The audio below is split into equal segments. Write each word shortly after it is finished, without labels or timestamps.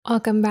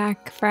Welcome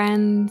back,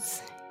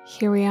 friends.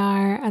 Here we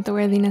are at the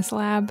Worthiness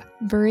Lab,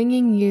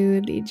 bringing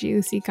you the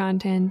juicy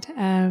content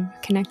of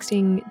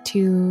connecting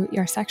to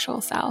your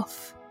sexual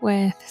self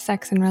with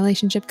sex and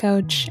relationship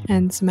coach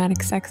and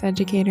somatic sex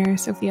educator,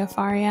 Sophia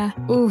Faria.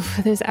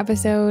 Oof, this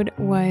episode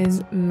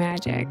was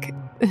magic.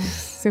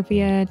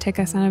 Sophia took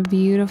us on a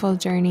beautiful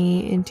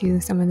journey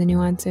into some of the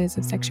nuances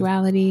of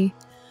sexuality,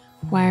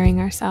 wiring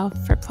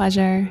ourselves for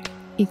pleasure,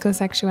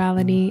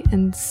 ecosexuality,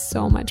 and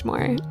so much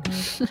more.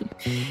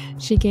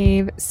 She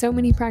gave so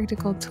many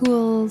practical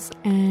tools,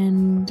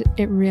 and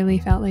it really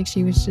felt like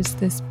she was just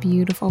this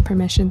beautiful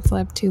permission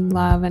slip to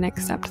love and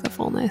accept the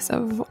fullness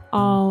of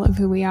all of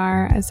who we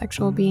are as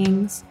sexual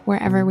beings,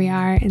 wherever we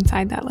are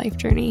inside that life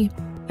journey.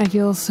 I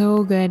feel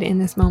so good in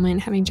this moment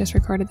having just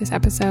recorded this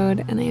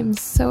episode, and I am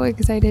so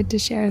excited to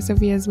share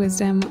Sophia's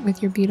wisdom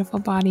with your beautiful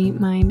body,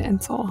 mind,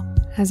 and soul.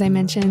 As I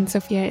mentioned,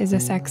 Sophia is a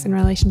sex and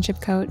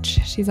relationship coach.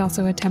 She's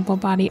also a temple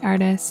body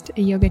artist,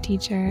 a yoga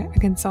teacher, a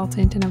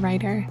consultant, and a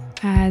writer.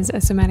 As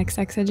a somatic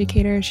sex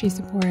educator, she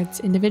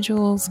supports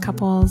individuals,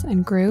 couples,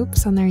 and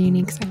groups on their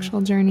unique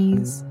sexual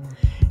journeys.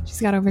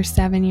 She's got over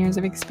 7 years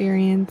of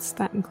experience.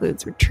 That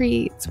includes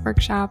retreats,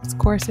 workshops,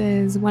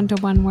 courses,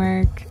 one-to-one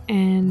work,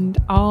 and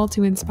all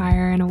to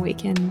inspire and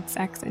awaken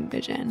sex and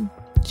vision.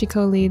 She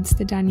co-leads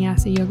the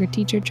Danyasa Yoga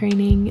Teacher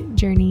Training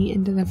Journey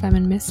into the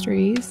Feminine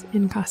Mysteries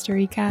in Costa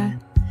Rica.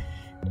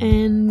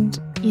 And,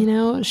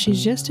 she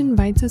just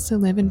invites us to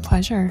live in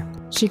pleasure.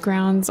 She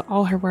grounds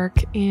all her work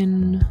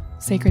in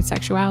sacred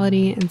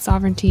sexuality and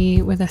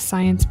sovereignty with a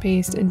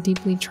science-based and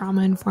deeply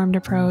trauma-informed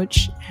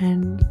approach.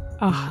 And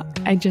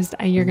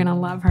you're gonna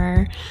love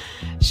her.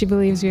 She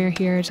believes we are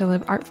here to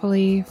live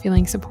artfully,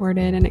 feeling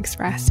supported and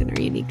expressed in our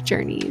unique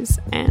journeys.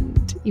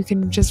 And you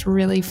can just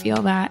really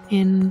feel that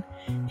in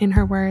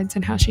her words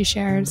and how she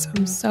shares. So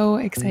I'm so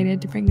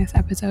excited to bring this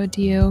episode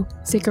to you.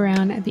 Stick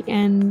around at the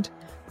end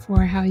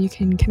for how you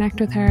can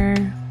connect with her,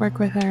 work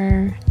with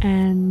her,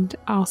 and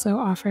also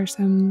offer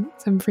some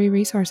free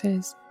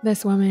resources.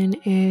 This woman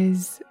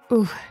is,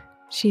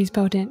 she's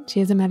potent. She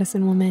is a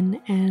medicine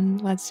woman,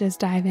 and let's just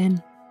dive in.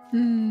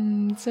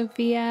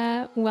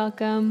 Sophia,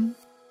 welcome.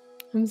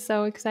 I'm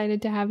so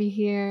excited to have you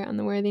here on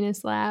the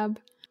Worthiness Lab.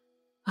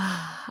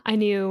 I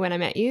knew when I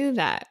met you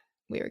that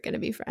we were going to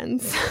be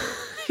friends.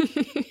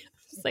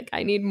 It's like,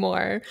 I need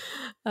more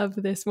of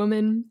this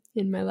woman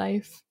in my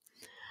life.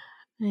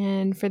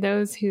 And for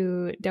those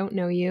who don't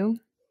know you,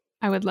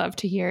 I would love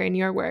to hear in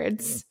your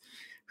words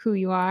who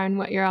you are and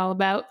what you're all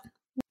about.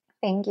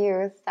 Thank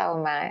you so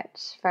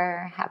much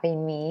for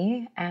having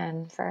me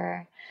and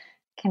for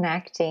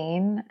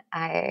connecting.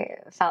 I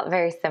felt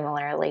very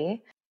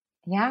similarly.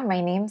 Yeah,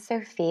 my name's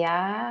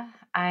Sophia.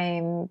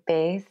 I'm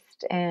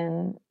based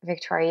in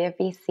Victoria,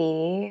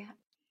 BC.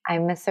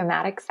 I'm a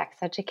somatic sex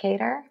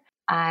educator.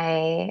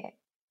 I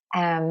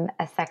am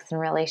a sex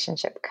and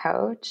relationship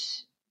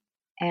coach.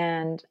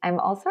 And I'm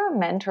also a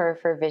mentor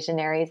for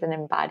visionaries and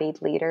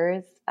embodied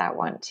leaders that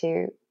want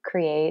to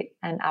create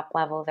and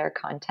uplevel their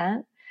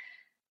content.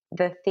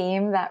 The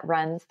theme that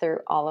runs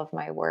through all of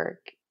my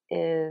work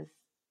is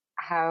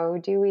how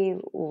do we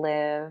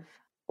live,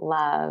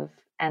 love,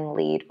 and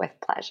lead with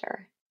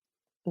pleasure?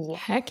 Yeah.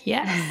 Heck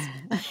yes.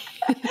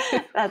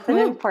 That's an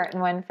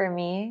important one for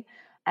me.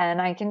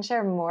 And I can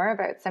share more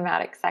about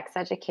somatic sex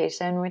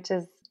education, which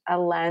is a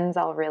lens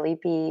I'll really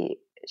be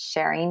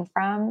sharing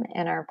from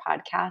in our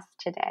podcast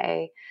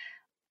today.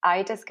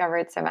 I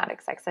discovered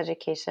somatic sex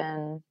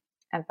education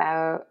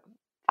about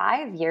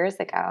 5 years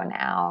ago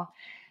now.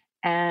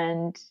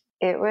 And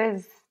it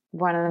was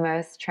one of the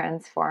most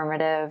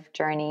transformative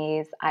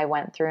journeys I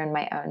went through in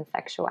my own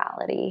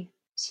sexuality,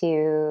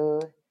 to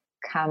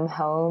come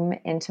home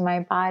into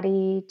my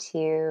body,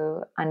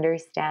 to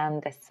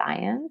understand the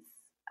science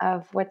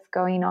of what's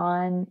going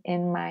on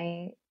in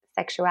my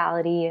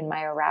sexuality and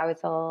my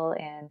arousal,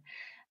 and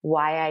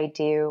why I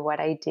do what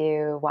I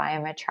do, why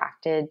I'm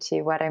attracted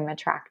to what I'm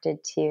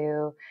attracted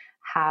to,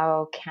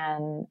 how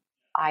can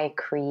I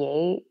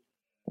create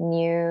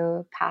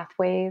new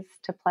pathways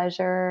to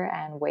pleasure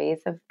and ways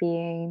of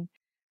being.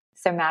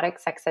 Somatic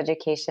sex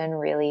education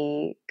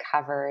really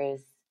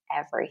covers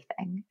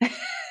everything.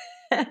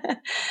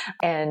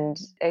 And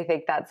I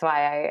think that's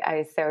why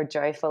I so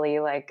joyfully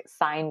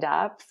signed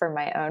up for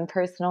my own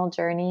personal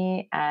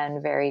journey,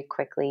 and very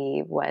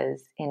quickly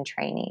was in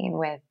training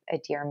with a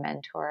dear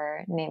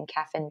mentor named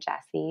Kevin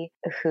Jesse,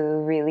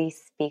 who really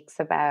speaks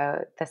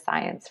about the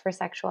science for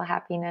sexual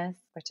happiness,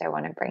 which I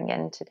want to bring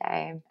in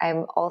today. I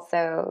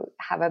also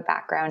have a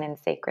background in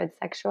sacred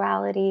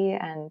sexuality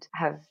and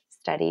have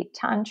studied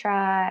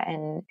Tantra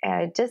and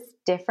just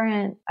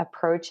different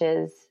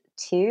approaches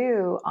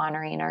to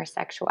honoring our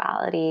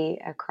sexuality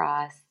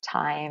across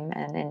time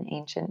and in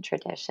ancient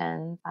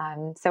traditions.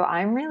 So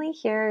I'm really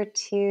here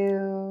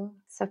to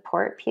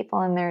support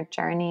people in their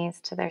journeys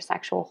to their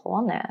sexual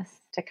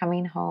wholeness, to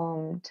coming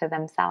home to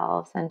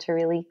themselves, and to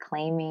really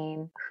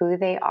claiming who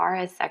they are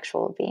as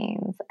sexual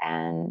beings.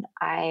 And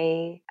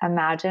I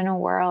imagine a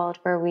world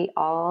where we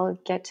all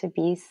get to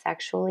be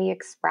sexually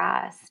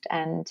expressed.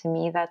 And to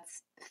me,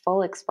 that's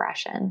full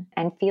expression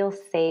and feel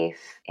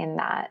safe in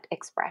that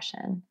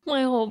expression.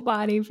 My whole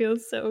body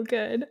feels so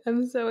good.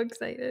 I'm so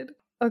excited.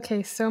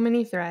 Okay, so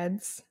many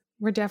threads.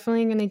 We're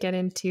definitely going to get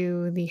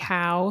into the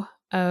how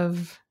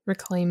of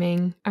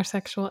reclaiming our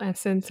sexual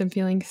essence and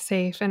feeling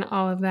safe and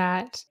all of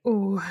that.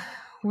 Ooh,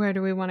 where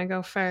do we want to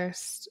go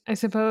first? I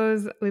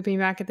suppose looping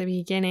back at the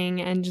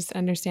beginning and just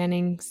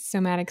understanding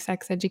somatic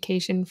sex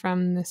education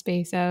from the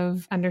space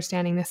of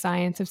understanding the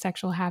science of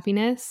sexual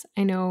happiness.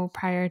 I know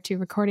prior to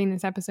recording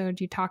this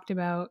episode, you talked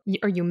about,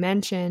 or you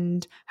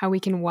mentioned how we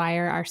can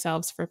wire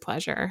ourselves for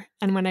pleasure.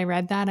 And when I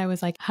read that, I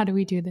was like, how do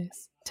we do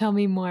this? Tell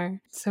me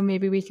more. So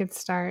maybe we could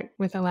start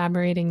with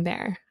elaborating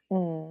there.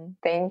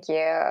 Thank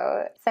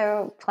you.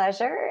 So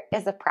pleasure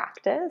is a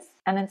practice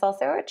and it's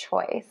also a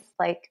choice.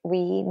 Like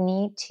we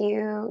need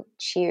to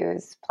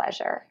choose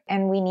pleasure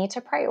and we need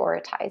to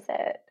prioritize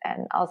it.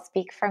 And I'll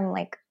speak from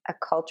like a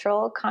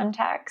cultural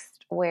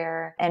context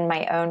where, in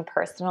my own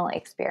personal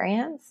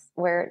experience,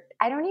 where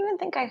I don't even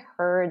think I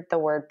heard the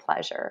word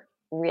pleasure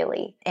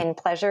really, and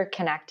pleasure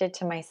connected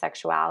to my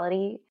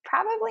sexuality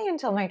probably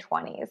until my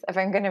 20s, if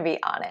I'm going to be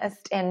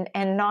honest, and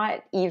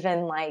not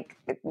even like,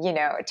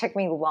 it took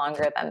me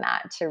longer than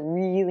that to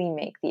really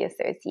make the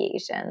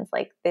associations.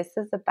 Like, this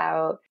is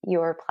about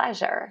your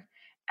pleasure.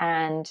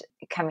 And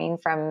coming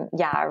from,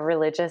 a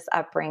religious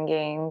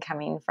upbringing,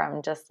 coming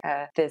from just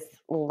this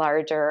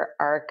larger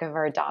arc of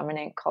our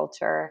dominant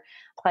culture,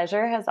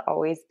 pleasure has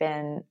always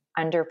been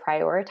under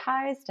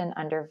prioritized and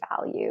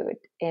undervalued,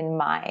 in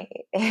my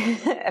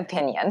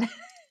opinion.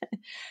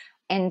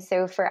 And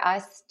so for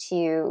us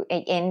to,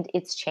 and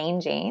it's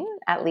changing,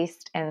 at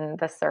least in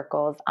the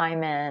circles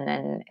I'm in,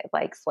 and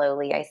like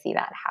slowly I see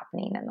that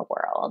happening in the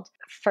world.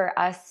 For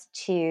us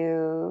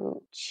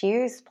to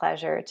choose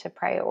pleasure, to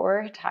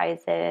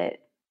prioritize it,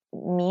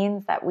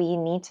 means that we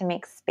need to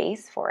make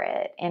space for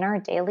it in our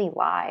daily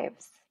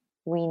lives.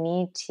 We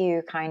need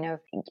to kind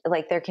of,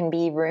 like, there can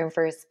be room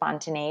for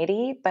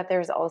spontaneity, but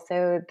there's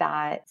also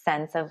that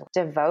sense of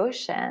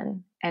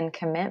devotion and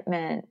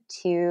commitment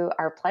to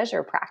our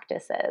pleasure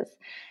practices.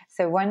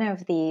 So one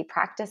of the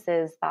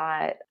practices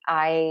that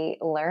I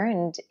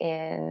learned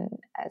in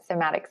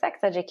somatic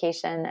sex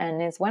education,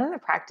 and is one of the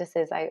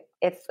practices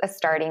it's a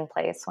starting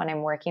place when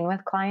I'm working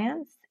with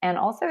clients, and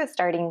also a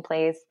starting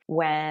place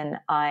when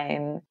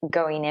I'm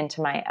going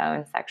into my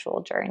own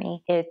sexual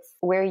journey. It's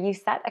where you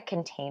set a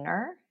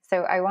container.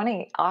 So I want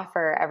to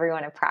offer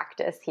everyone a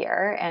practice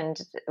here, and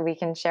we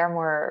can share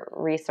more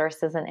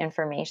resources and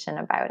information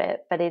about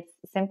it. But it's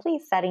simply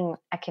setting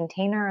a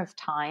container of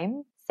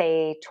time,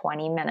 say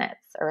 20 minutes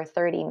or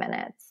 30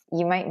 minutes.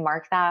 You might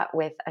mark that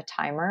with a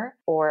timer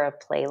or a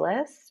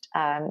playlist.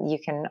 You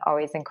can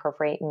always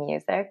incorporate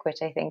music,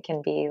 which I think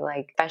can be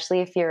like, especially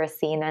if you're a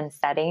scene and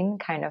setting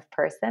kind of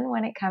person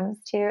when it comes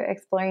to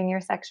exploring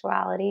your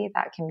sexuality,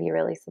 that can be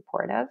really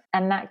supportive.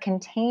 And that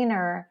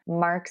container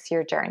marks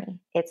your journey.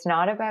 It's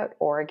not about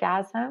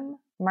orgasm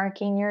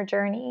marking your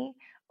journey,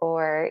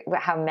 or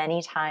how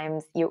many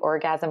times you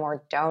orgasm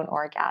or don't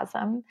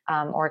orgasm,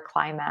 or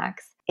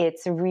climax.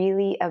 It's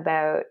really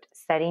about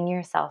setting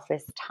yourself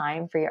this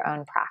time for your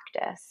own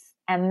practice.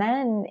 And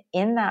then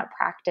in that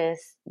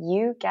practice,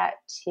 you get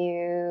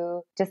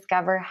to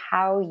discover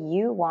how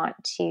you want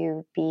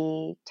to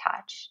be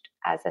touched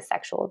as a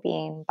sexual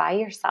being by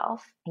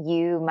yourself.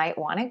 You might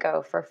want to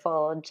go for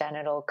full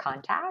genital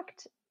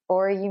contact,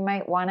 or you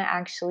might want to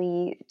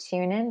actually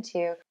tune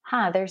into,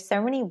 there's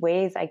so many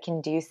ways I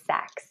can do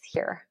sex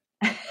here.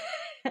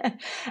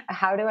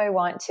 How do I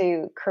want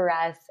to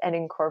caress and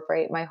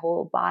incorporate my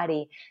whole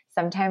body?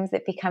 Sometimes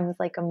it becomes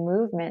like a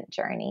movement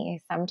journey.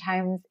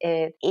 Sometimes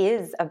it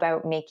is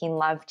about making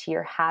love to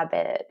your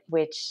habit,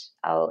 which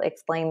I'll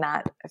explain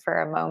that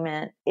for a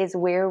moment, is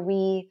where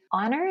we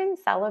honor and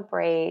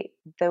celebrate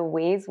the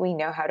ways we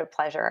know how to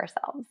pleasure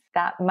ourselves.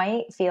 That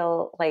might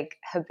feel like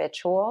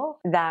habitual,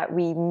 that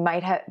we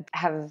might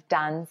have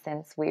done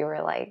since we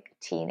were like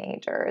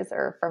teenagers,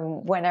 or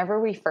from whenever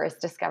we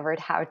first discovered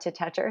how to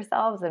touch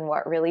ourselves and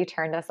what really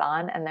turned us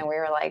on. And then we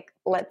were like,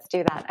 let's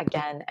do that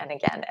again and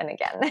again and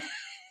again.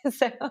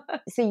 So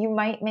you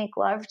might make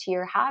love to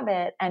your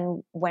habit.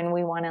 And when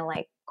we want to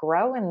like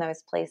grow in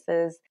those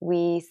places,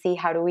 we see,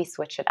 how do we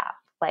switch it up?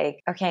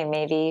 Like, okay,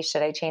 maybe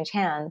should I change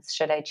hands?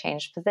 Should I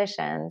change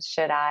positions?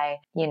 Should I,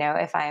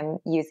 if I'm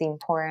using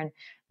porn,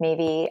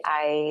 maybe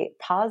I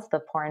pause the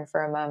porn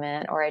for a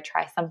moment, or I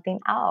try something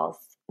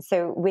else.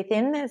 So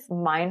within this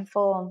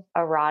mindful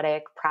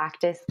erotic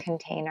practice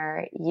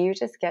container, you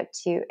just get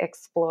to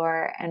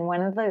explore. And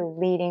one of the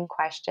leading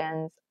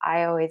questions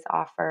I always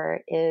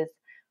offer is,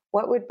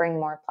 what would bring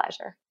more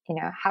pleasure?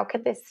 How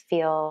could this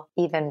feel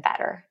even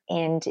better?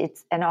 And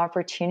it's an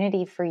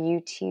opportunity for you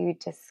to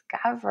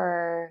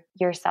discover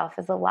yourself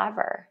as a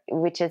lover,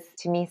 which is,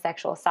 to me,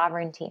 sexual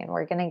sovereignty. And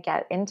we're going to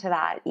get into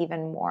that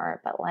even more.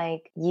 But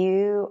like,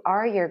 you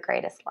are your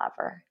greatest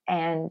lover,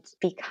 and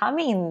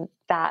becoming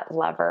that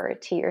lover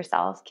to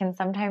yourself can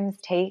sometimes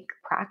take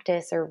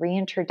practice or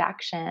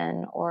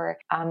reintroduction, or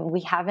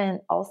we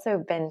haven't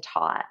also been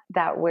taught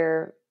that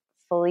we're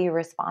fully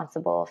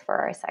responsible for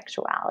our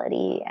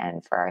sexuality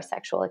and for our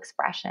sexual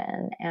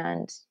expression.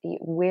 And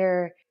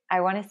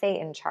I want to say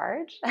in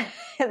charge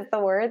is the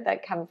word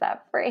that comes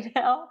up right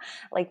now.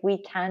 Like we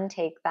can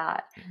take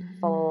that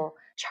full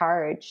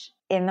charge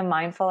in the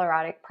mindful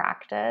erotic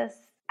practice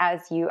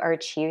as you are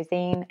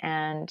choosing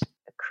and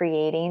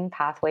creating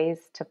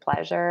pathways to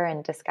pleasure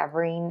and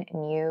discovering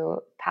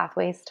new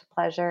pathways to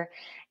pleasure.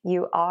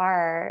 You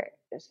are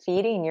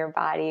feeding your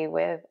body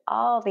with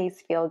all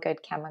these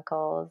feel-good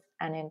chemicals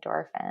and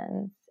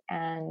endorphins.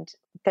 And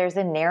there's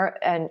a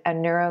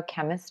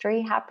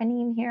neurochemistry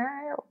happening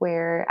here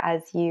where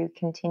as you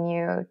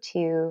continue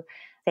to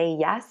say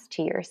yes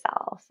to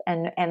yourself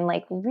and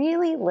like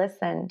really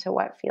listen to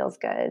what feels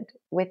good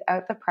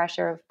without the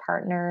pressure of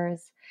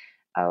partners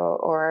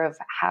or of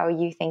how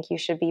you think you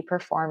should be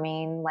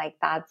performing. Like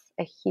that's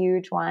a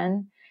huge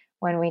one.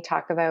 When we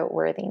talk about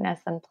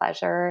worthiness and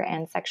pleasure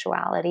and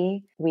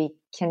sexuality, we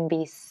can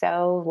be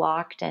so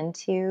locked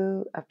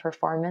into a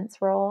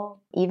performance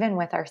role, even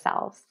with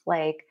ourselves.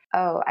 Like,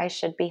 oh, I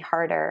should be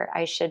harder.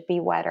 I should be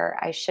wetter.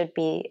 I should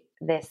be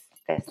this,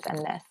 and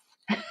this,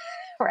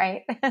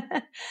 right?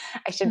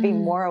 I should be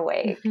more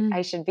awake.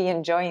 I should be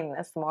enjoying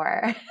this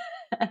more.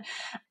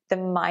 The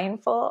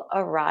mindful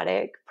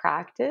erotic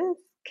practice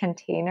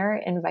container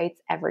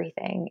invites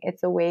everything.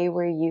 It's a way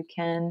where you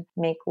can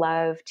make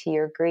love to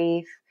your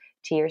grief,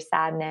 to your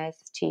sadness,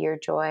 to your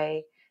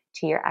joy,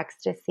 to your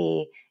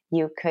ecstasy.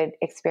 You could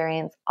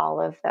experience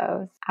all of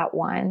those at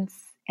once.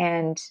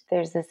 And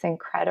there's this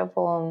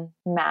incredible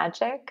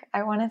magic,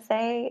 I want to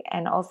say,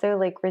 and also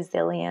like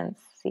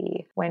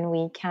resiliency when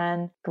we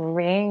can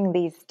bring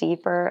these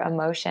deeper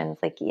emotions,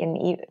 like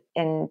in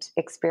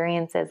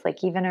experiences,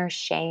 like even our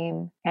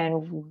shame,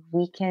 and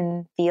we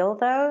can feel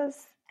those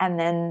and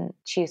then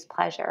choose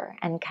pleasure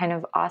and kind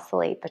of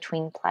oscillate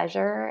between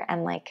pleasure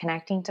and like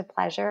connecting to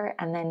pleasure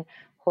and then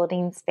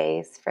holding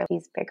space for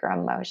these bigger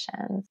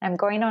emotions. I'm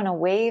going on a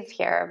wave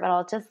here, but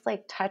I'll just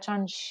like touch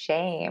on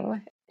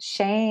shame.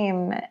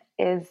 Shame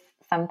is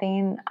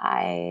something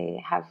I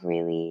have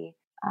really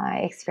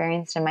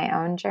experienced in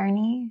my own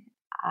journey.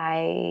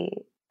 I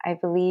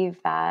believe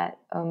that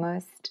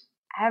almost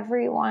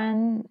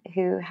everyone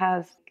who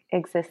has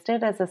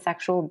existed as a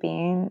sexual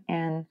being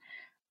in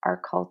our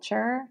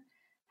culture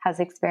has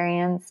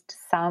experienced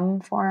some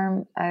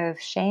form of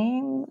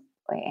shame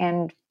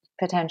and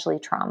potentially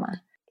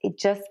trauma.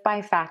 Just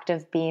by fact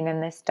of being in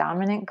this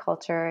dominant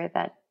culture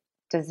that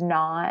does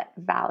not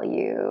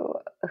value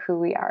who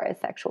we are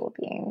as sexual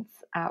beings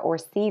or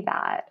see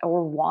that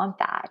or want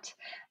that.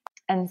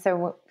 And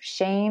so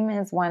shame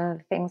is one of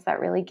the things that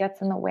really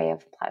gets in the way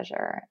of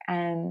pleasure.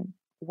 And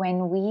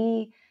when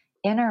we,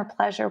 in our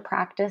pleasure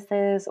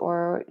practices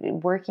or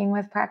working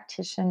with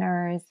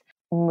practitioners,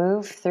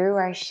 move through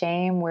our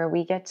shame where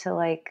we get to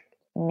like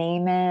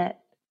name it,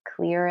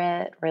 clear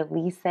it,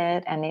 release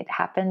it, and it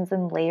happens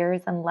in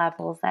layers and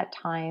levels at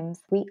times,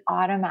 we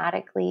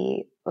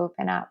automatically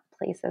open up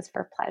places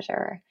for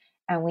pleasure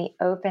and we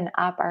open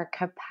up our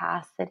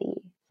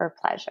capacity for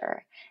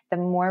pleasure. The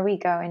more we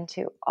go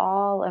into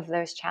all of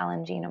those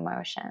challenging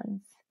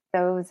emotions,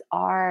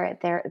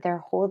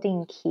 they're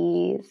holding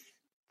keys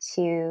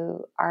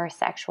to our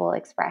sexual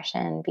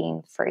expression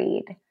being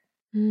freed.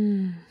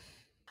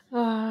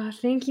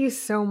 Thank you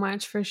so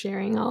much for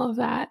sharing all of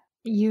that.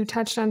 You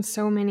touched on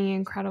so many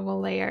incredible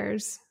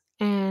layers,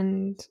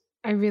 and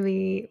I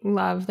really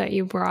love that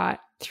you brought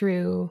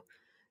through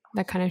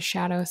the kind of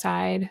shadow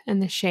side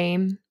and the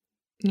shame.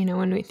 You know,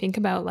 when we think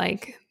about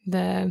like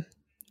the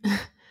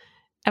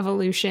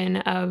evolution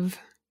of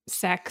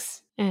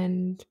sex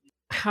and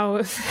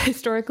how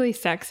historically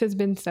sex has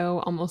been so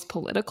almost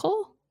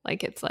political.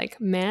 Like it's like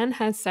man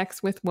has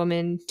sex with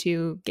woman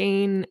to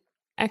gain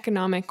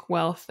economic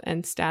wealth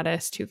and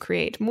status, to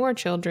create more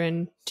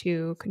children,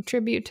 to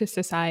contribute to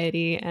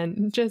society,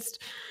 and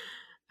just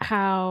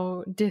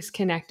how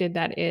disconnected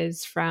that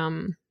is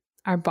from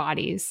our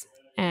bodies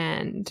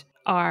and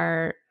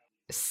our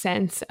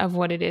sense of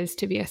what it is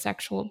to be a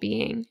sexual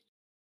being.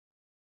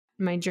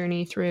 My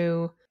journey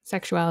through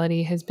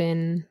sexuality has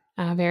been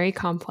very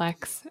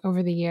complex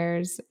over the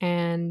years,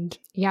 and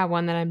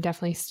one that I'm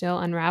definitely still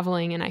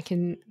unraveling.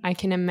 And I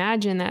can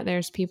imagine that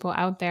there's people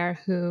out there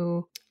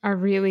who are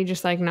really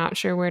just like not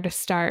sure where to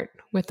start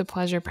with the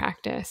pleasure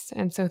practice.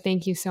 And so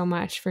thank you so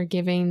much for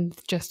giving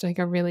just like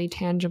a really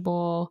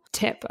tangible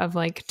tip of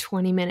like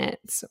 20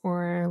 minutes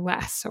or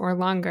less or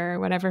longer,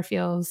 whatever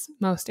feels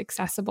most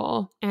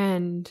accessible.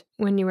 And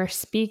when you were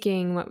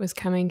speaking, what was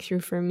coming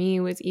through for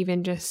me was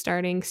even just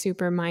starting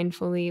super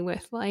mindfully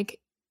with like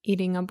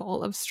eating a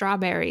bowl of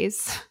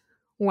strawberries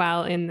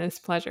while in this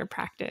pleasure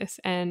practice.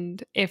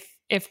 And if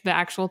the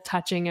actual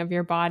touching of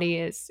your body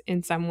is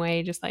in some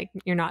way just like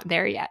you're not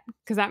there yet,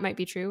 because that might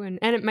be true and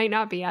it might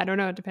not be, I don't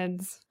know, it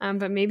depends.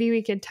 But maybe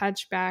we could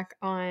touch back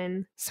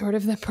on sort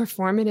of the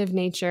performative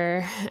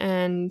nature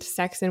and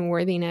sex and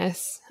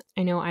worthiness.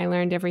 I know I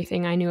learned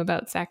everything I knew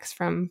about sex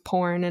from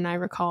porn, and I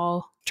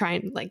recall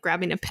trying like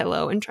grabbing a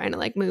pillow and trying to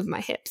like move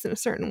my hips in a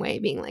certain way,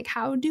 being like,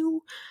 how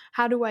do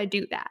I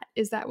do that?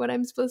 Is that what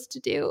I'm supposed to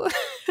do?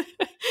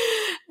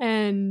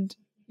 And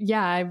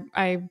yeah,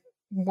 I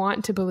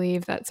want to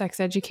believe that sex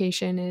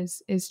education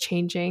is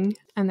changing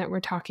and that we're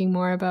talking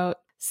more about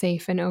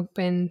safe and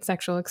open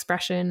sexual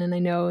expression. And I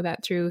know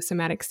that through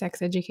somatic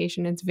sex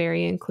education, it's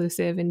very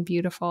inclusive and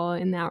beautiful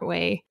in that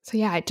way. So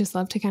yeah, I'd just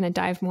love to kind of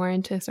dive more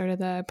into sort of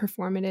the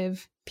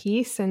performative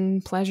piece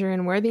and pleasure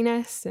and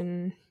worthiness.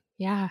 And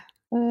yeah.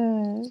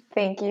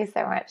 Thank you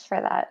so much for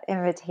that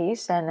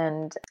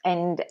invitation.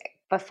 And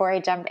before I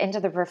jump into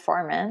the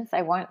performance,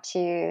 I want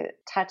to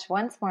touch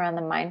once more on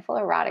the mindful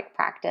erotic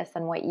practice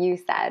and what you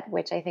said,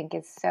 which I think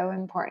is so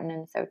important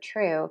and so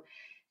true,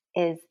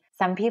 is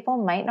some people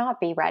might not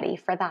be ready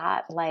for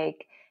that,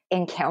 like,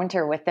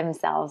 encounter with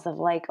themselves of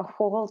like a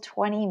whole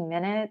 20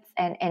 minutes.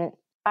 And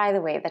by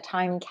the way, the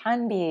time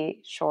can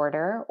be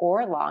shorter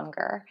or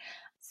longer.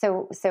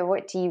 So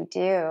what do you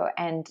do?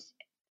 And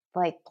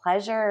like,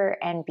 pleasure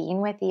and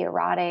being with the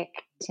erotic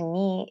to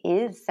me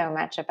is so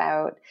much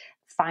about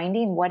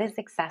finding what is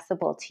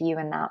accessible to you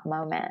in that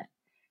moment.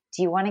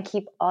 Do you want to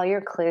keep all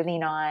your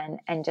clothing on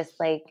and just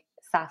like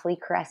softly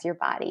caress your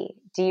body?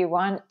 Do you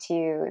want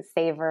to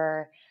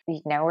savor,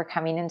 we're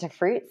coming into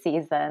fruit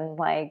season,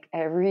 like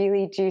a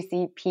really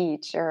juicy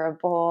peach or a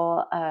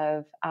bowl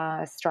of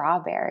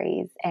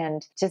strawberries,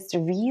 and just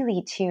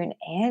really tune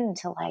in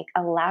to like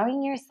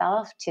allowing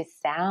yourself to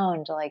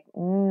sound like,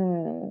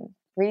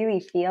 really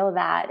feel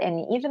that.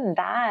 And even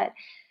that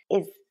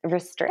is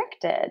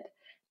restricted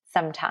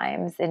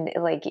sometimes. And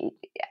like,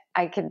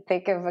 I could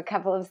think of a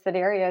couple of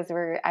scenarios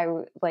where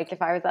like,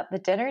 if I was at the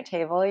dinner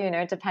table,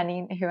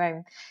 depending who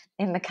I'm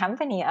in the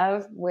company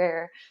of,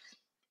 where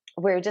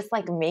we're just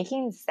like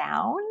making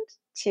sound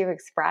to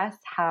express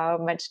how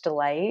much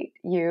delight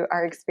you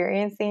are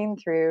experiencing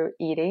through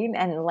eating,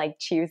 and like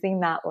choosing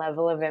that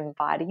level of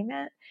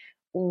embodiment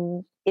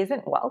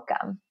isn't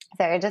welcome.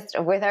 So I just,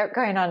 without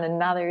going on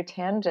another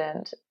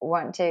tangent,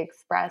 want to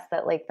express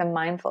that like the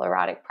mindful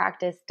erotic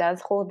practice does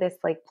hold this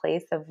like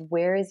place of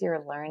where is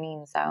your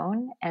learning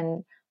zone,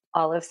 and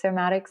all of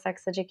somatic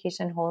sex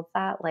education holds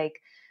that. Like,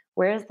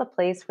 where's the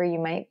place where you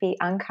might be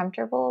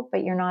uncomfortable,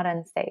 but you're not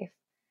unsafe,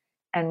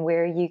 and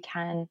where you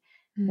can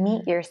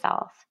meet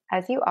yourself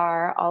as you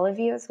are. All of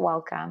you is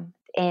welcome.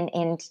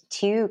 And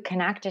to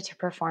connect it to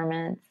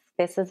performance,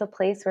 this is a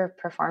place where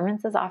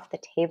performance is off the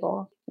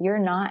table. You're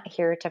not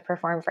here to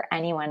perform for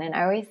anyone. And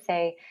I always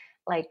say,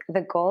 like,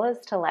 the goal is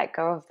to let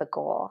go of the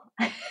goal.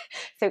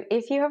 So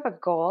if you have a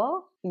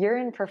goal, you're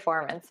in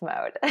performance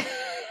mode.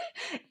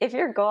 If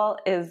your goal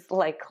is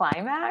like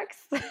climax,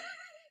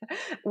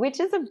 which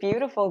is a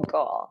beautiful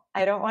goal.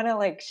 I don't want to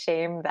like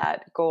shame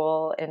that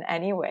goal in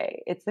any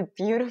way. It's a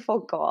beautiful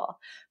goal.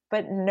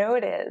 But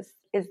notice,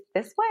 is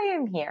this why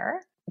I'm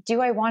here?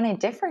 Do I want a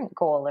different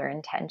goal or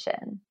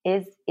intention?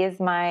 Is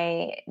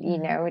my,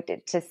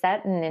 to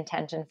set an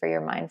intention for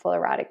your mindful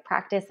erotic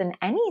practice in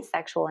any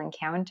sexual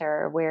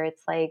encounter, where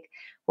it's like,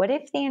 what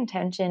if the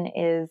intention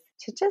is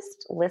to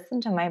just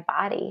listen to my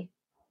body,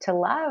 to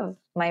love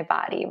my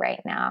body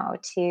right now,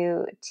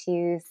 to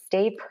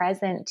stay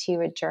present to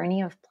a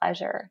journey of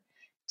pleasure,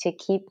 to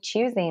keep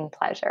choosing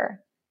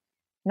pleasure,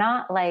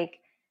 not like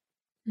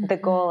the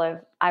goal of,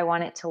 I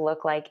want it to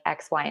look like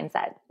X, Y, and Z.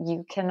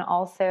 You can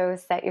also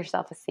set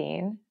yourself a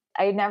scene.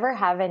 I never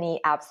have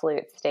any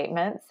absolute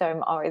statements, so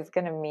I'm always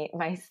going to meet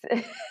my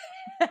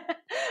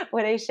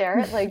when I share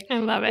it. Like, I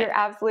love it. Your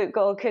absolute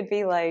goal could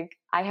be like,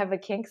 I have a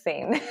kink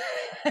scene,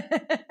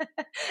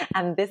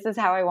 and this is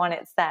how I want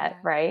it set,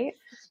 right?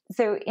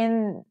 So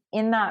in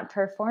that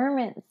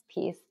performance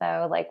piece,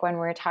 though, like when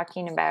we're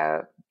talking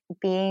about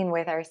being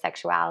with our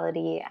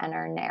sexuality and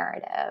our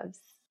narratives,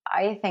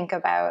 I think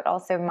about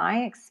also my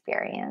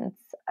experience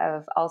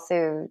of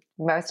also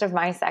most of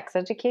my sex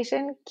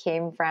education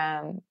came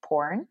from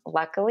porn.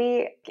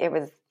 Luckily, it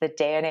was the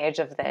day and age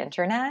of the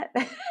internet.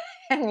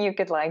 And you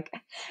could like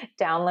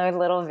download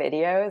little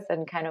videos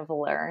and kind of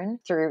learn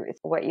through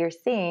what you're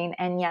seeing.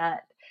 And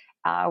yet,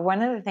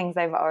 one of the things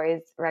I've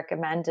always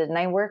recommended, and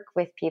I work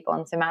with people,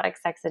 and somatic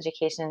sex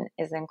education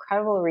is an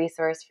incredible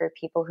resource for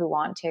people who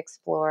want to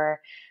explore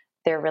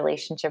their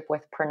relationship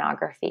with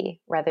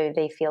pornography, whether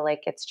they feel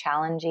like it's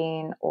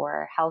challenging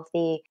or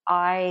healthy.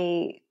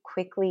 I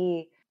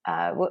quickly,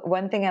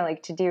 one thing I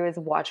like to do is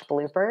watch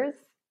bloopers.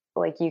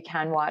 Like, you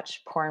can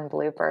watch porn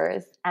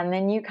bloopers, and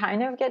then you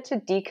kind of get to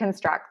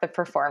deconstruct the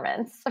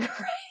performance,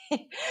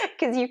 right?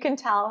 Because you can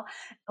tell,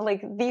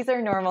 like, these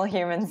are normal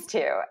humans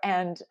too,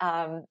 and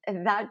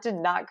that did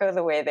not go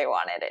the way they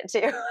wanted it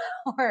to,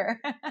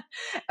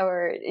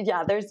 or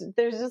yeah, there's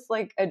just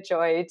like a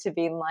joy to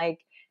being like,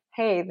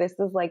 hey, this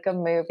is like a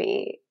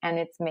movie and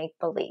it's make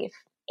believe,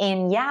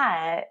 and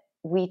yet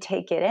we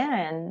take it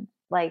in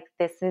like,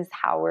 this is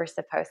how we're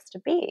supposed to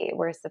be.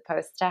 We're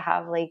supposed to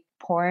have like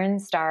porn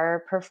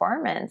star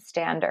performance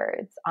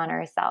standards on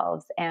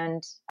ourselves.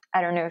 And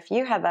I don't know if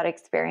you had that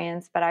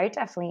experience, but I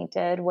definitely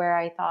did, where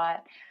I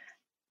thought,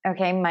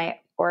 okay, my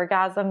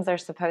orgasms are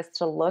supposed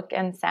to look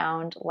and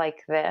sound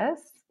like this.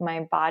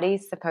 My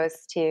body's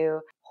supposed to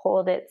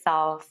hold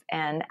itself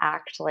and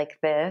act like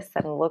this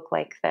and look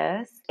like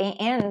this.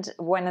 And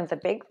one of the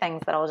big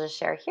things that I'll just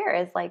share here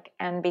is like,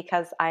 and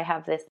because I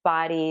have this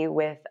body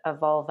with a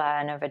vulva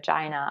and a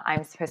vagina,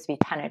 I'm supposed to be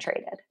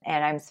penetrated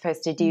and I'm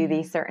supposed to do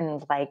these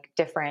certain like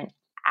different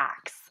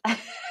acts.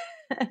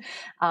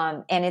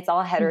 And it's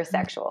all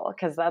heterosexual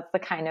because that's the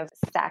kind of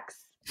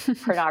sex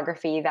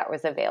pornography that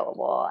was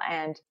available.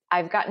 And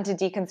I've gotten to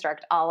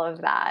deconstruct all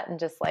of that and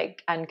just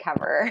like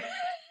uncover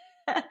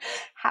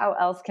how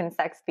else can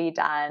sex be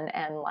done,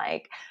 and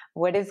like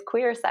what does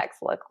queer sex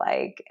look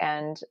like,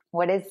 and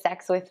what does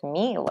sex with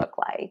me look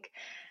like.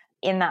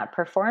 In that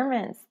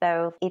performance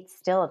though, it's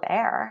still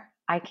there.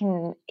 I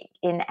can,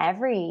 in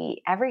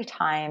every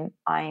time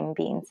I'm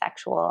being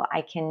sexual,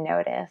 I can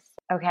notice,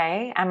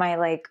 okay, am I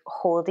like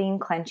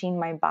clenching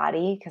my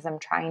body because I'm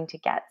trying to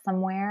get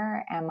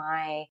somewhere? Am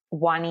I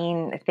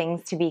wanting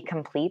things to be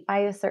complete by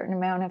a certain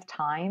amount of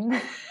time?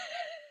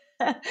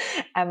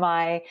 Am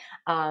I,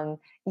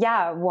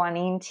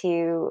 wanting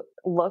to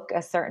look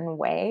a certain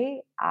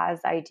way as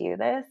I do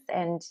this?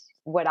 And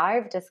what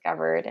I've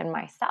discovered in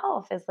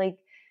myself is like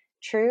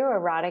true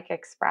erotic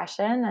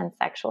expression and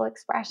sexual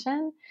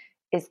expression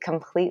is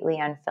completely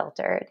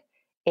unfiltered.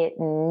 It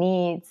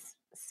needs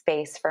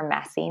space for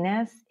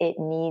messiness. It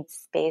needs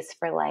space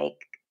for like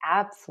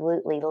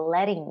absolutely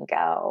letting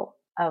go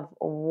of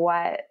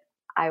what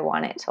I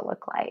want it to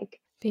look like.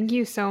 Thank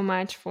you so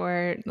much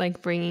for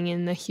like bringing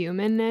in the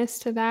humanness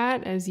to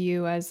that, as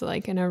you as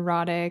like an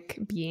erotic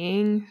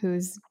being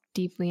who's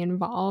deeply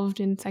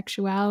involved in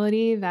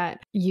sexuality,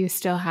 that you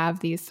still have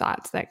these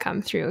thoughts that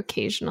come through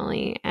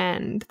occasionally.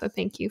 And so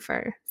thank you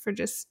for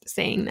just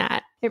saying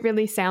that. It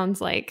really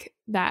sounds like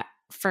that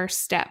first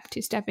step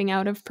to stepping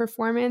out of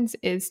performance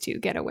is to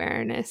get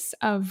awareness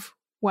of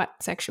what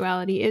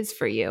sexuality is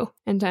for you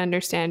and to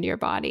understand your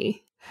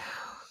body.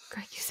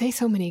 God, you say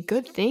so many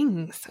good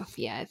things,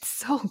 Sophia. It's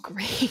so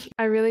great.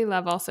 I really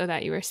love also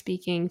that you were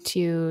speaking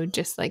to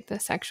just like the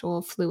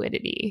sexual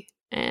fluidity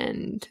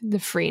and the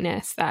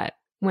freeness that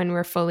when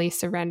we're fully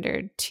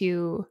surrendered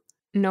to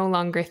no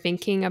longer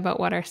thinking about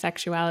what our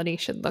sexuality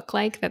should look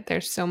like, that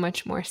there's so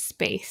much more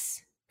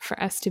space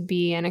for us to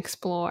be and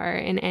explore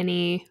in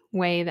any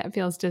way that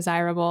feels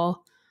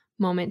desirable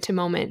moment to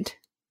moment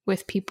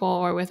with people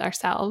or with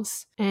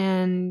ourselves.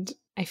 And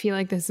I feel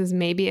like this is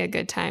maybe a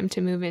good time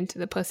to move into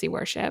the pussy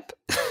worship.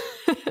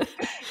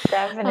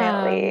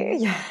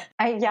 Definitely.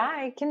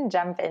 I can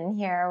jump in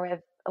here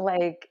with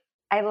like,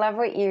 I love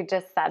what you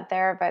just said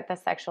there about the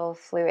sexual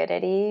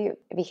fluidity,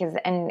 because,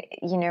 and,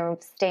 you know,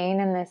 staying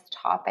in this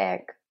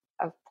topic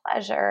of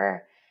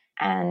pleasure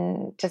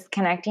and just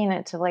connecting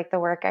it to like the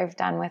work I've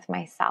done with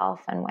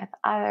myself and with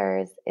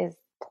others is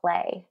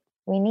play.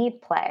 We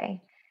need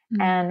play.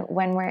 And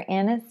when we're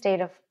in a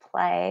state of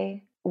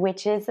play,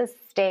 which is a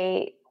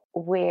state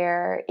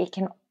where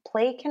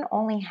play can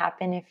only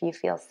happen if you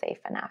feel safe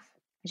enough,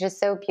 which is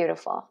so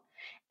beautiful.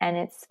 And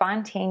it's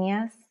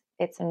spontaneous.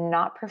 It's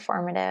not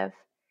performative.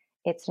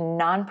 It's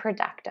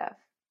non-productive.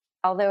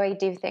 Although I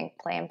do think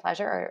play and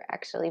pleasure are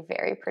actually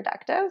very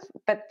productive,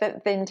 but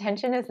the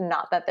intention is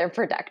not that they're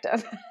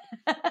productive.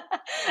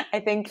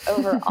 I think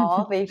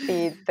overall they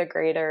feed the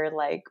greater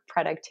like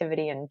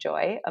productivity and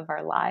joy of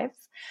our lives.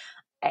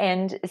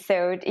 And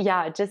so,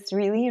 just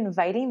really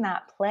inviting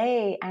that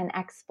play and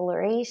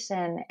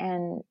exploration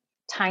and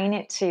tying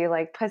it to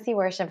like pussy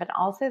worship and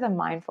also the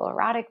mindful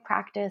erotic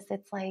practice.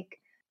 It's like,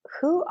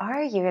 who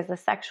are you as a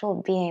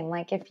sexual being?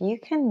 Like, if you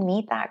can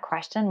meet that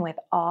question with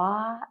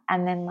awe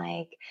and then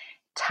like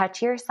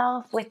touch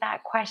yourself with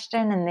that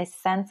question and this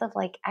sense of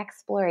like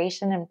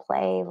exploration and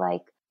play,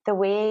 like the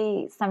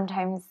way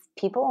sometimes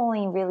people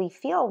only really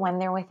feel when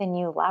they're with a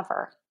new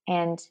lover.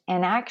 And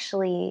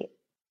actually,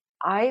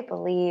 I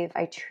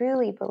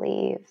truly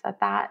believe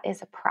that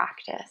is a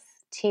practice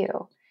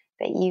too,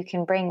 that you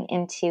can bring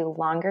into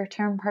longer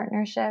term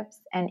partnerships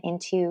and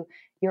into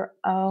your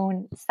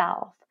own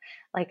self.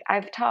 Like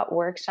I've taught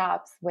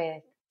workshops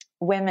with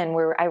women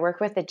where I work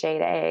with the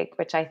jade egg,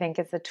 which I think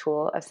is a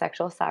tool of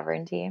sexual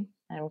sovereignty. And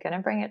I'm going to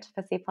bring it to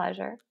pussy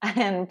pleasure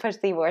and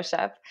pussy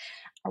worship,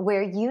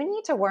 where you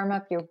need to warm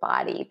up your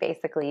body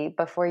basically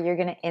before you're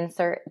going to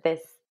insert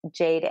this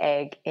jade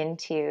egg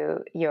into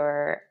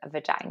your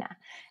vagina.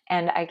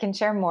 And I can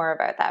share more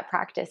about that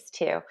practice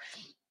too.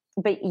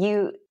 But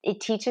it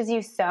teaches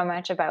you so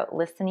much about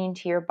listening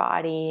to your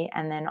body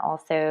and then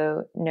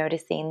also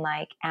noticing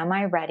like, am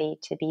I ready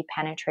to be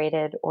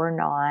penetrated or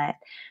not?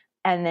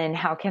 And then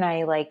how can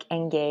I like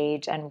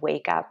engage and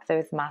wake up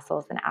those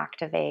muscles and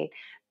activate?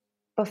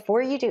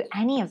 Before you do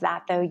any of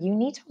that though, you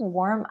need to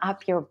warm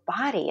up your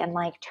body and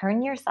like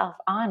turn yourself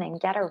on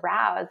and get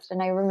aroused.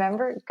 And I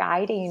remember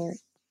guiding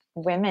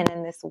women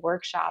in this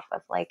workshop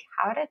of like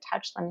how to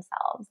touch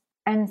themselves.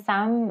 And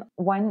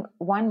one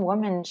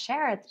woman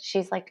shared,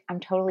 she's like,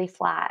 I'm totally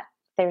flat.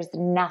 There's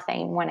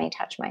nothing when I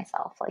touch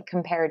myself, like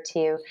compared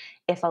to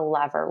if a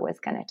lover was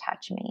going to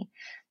touch me.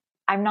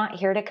 I'm not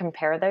here to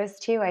compare those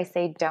two. I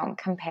say, don't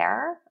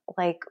compare.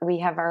 Like we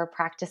have our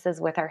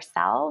practices with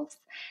ourselves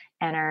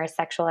and our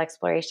sexual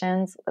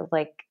explorations,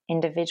 like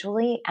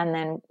individually and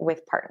then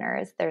with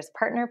partners. There's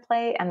partner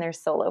play and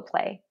there's solo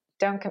play.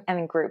 And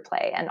then group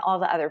play and all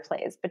the other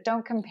plays, but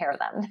don't compare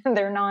them.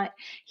 They're not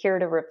here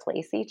to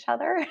replace each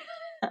other.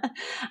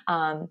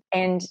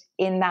 And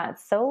in that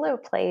solo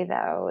play,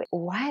 though,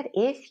 what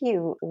if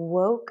you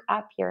woke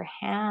up your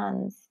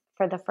hands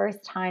for the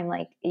first time,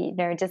 like,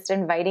 just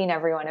inviting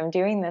everyone, I'm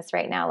doing this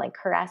right now, like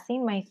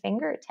caressing my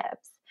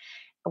fingertips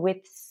with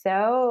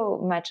so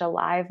much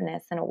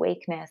aliveness and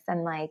awakeness,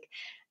 and like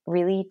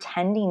really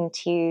tending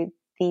to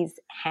these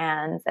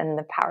hands and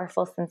the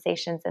powerful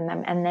sensations in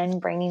them, and then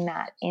bringing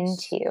that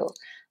into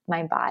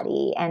my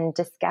body and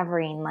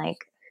discovering, like,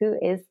 who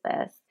is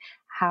this?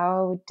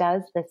 How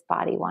does this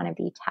body want to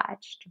be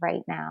touched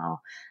right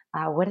now?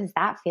 What does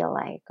that feel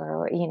like?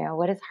 Or,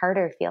 what does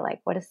harder feel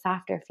like? What does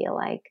softer feel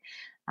like?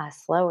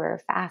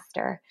 Slower,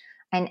 faster?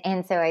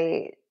 And so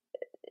I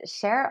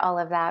share all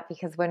of that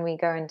because when we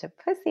go into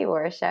pussy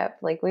worship,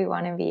 like, we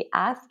want to be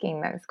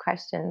asking those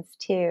questions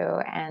too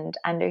and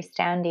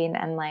understanding.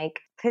 And like,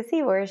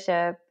 pussy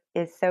worship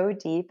is so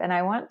deep. And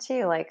I want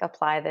to like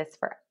apply this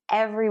for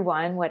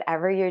everyone,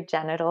 whatever your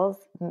genitals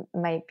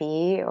might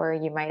be, or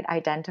you might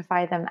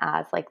identify them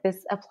as. Like,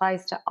 this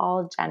applies to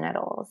all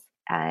genitals.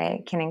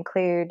 It can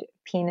include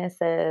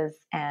penises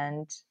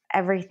and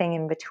everything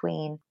in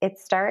between. It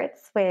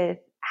starts with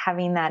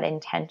having that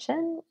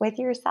intention with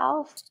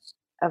yourself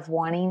of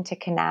wanting to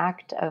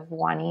connect, of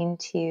wanting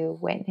to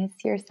witness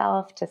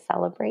yourself, to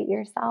celebrate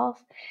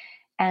yourself.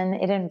 And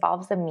it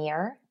involves a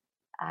mirror.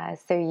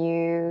 So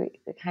you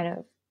kind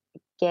of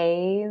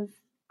gaze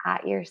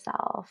at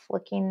yourself,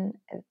 looking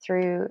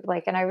through,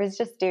 like, and I was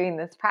just doing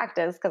this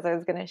practice because I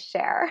was going to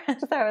share.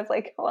 So I was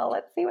like, well,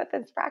 let's see what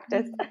this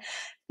practice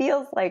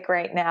feels like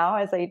right now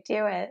as I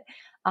do it.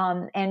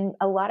 And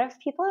a lot of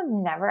people have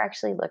never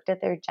actually looked at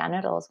their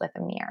genitals with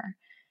a mirror.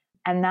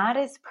 And that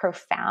is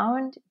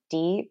profound,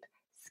 deep,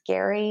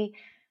 scary,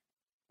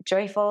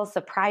 joyful,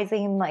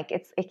 surprising. Like,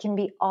 it can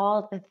be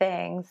all the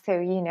things.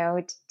 So,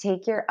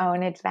 take your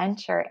own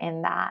adventure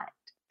in that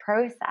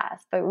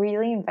process, but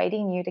really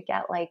inviting you to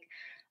get like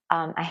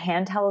a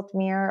handheld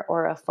mirror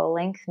or a full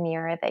length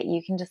mirror that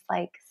you can just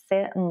like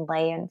sit and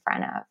lay in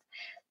front of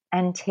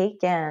and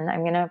take in.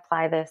 I'm going to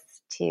apply this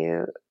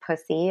to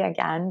pussy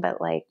again, but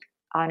like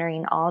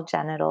honoring all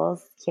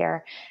genitals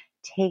here.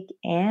 Take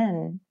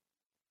in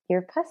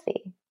your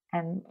pussy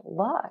and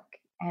look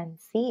and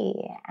see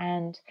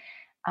and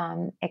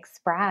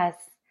express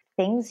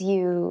things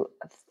you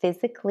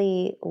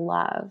physically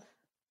love.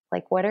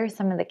 Like, what are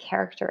some of the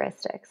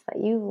characteristics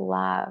that you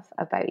love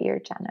about your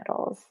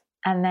genitals?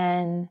 And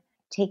then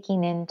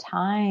taking in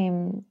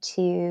time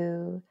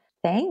to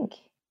thank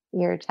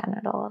your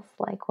genitals.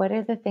 Like, what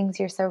are the things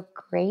you're so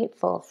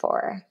grateful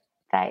for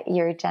that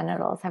your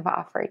genitals have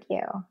offered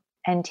you?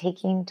 And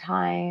taking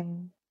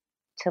time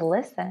to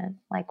listen.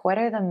 Like, what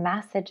are the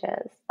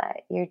messages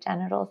that your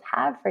genitals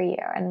have for you?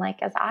 And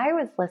like, as I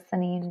was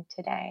listening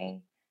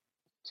today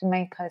to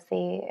my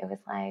pussy, it was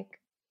like,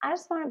 I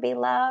just want to be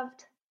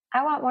loved.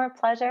 I want more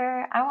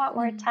pleasure. I want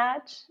more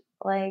touch.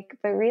 Like,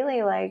 but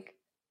really, like,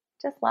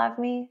 just love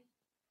me.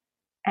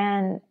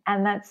 And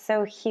that's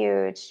so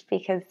huge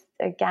because,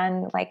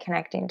 again, like,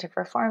 connecting to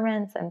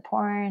performance and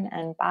porn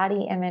and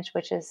body image,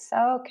 which is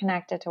so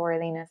connected to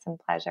worthiness and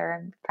pleasure.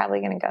 I'm probably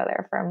going to go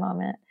there for a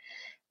moment.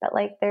 But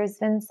like, there's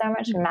been so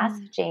much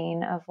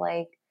messaging of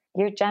like,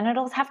 your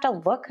genitals have to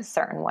look a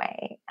certain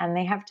way and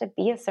they have to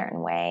be a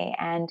certain way.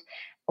 And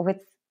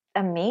what's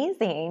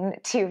amazing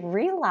to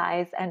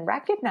realize and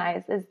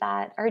recognize is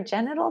that our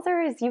genitals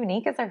are as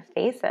unique as our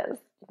faces.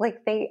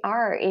 Like, they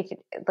are.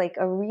 Like,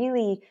 a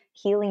really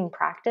healing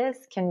practice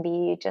can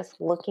be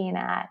just looking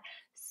at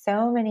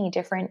so many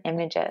different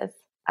images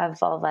of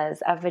vulvas,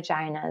 of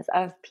vaginas,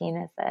 of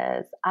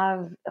penises,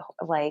 of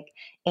like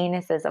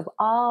anuses, of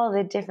all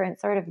the different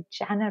sort of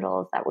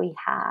genitals that we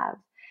have,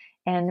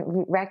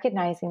 and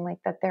recognizing like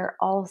that they're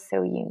all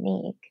so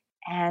unique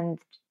and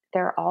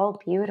they're all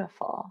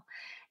beautiful.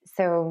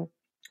 So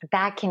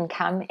that can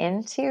come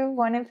into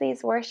one of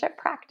these worship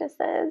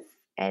practices,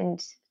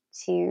 and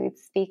to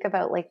speak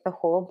about like the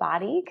whole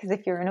body. Because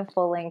if you're in a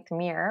full length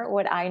mirror,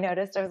 what I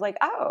noticed, I was like,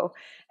 oh,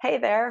 hey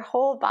there,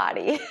 whole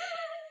body.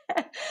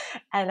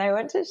 And I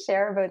want to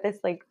share about this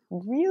like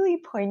really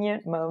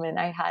poignant moment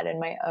I had in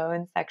my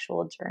own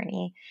sexual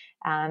journey,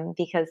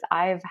 because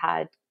I've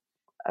had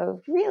a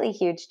really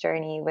huge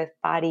journey with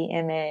body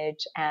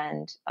image.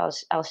 And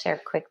I'll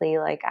share quickly,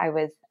 like, I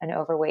was an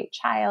overweight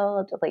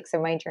child. Like,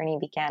 so my journey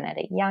began at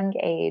a young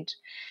age,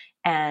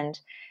 and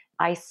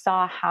I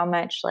saw how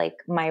much like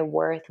my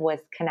worth was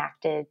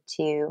connected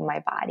to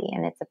my body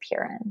and its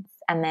appearance,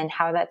 and then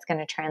how that's going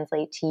to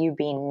translate to you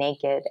being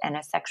naked and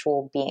a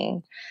sexual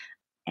being.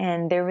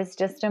 And there was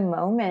just a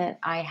moment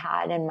I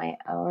had in my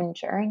own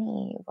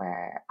journey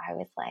where I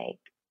was like,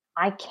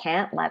 I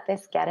can't let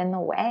this get in the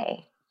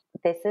way.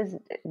 This is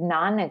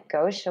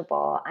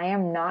non-negotiable. I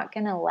am not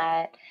going to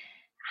let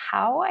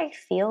how I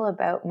feel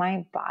about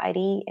my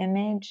body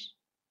image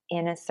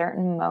in a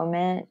certain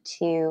moment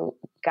to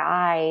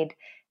guide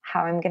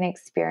how I'm going to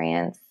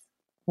experience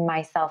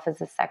myself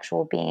as a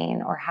sexual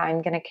being or how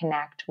I'm going to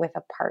connect with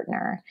a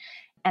partner.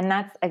 And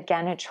that's,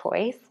 again, a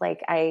choice.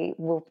 Like, I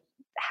will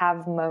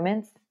have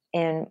moments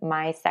in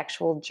my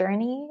sexual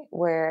journey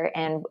where,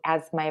 and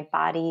as my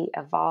body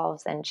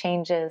evolves and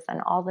changes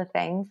and all the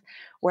things,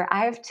 where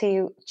I have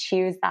to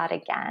choose that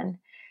again.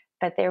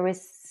 But there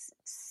was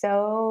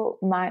so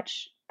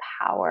much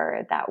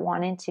power that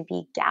wanted to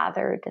be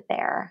gathered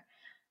there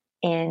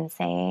in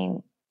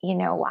saying, you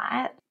know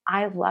what?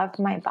 I love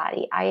my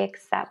body. I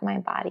accept my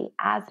body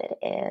as it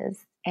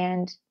is.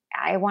 And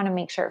I want to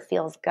make sure it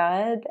feels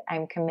good.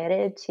 I'm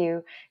committed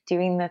to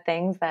doing the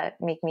things that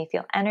make me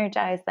feel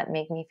energized, that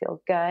make me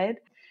feel good.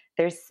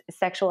 There's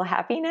sexual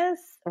happiness,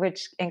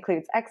 which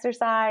includes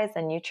exercise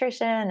and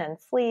nutrition and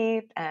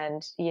sleep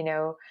and,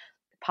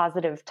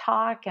 positive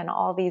talk and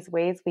all these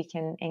ways we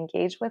can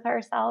engage with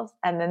ourselves.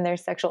 And then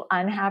there's sexual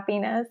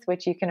unhappiness,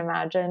 which you can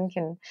imagine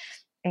can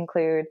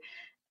include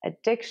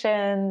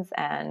addictions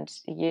and,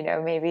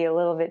 maybe a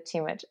little bit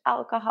too much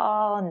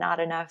alcohol, not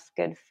enough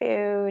good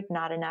food,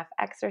 not enough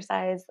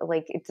exercise.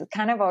 Like, it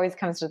kind of always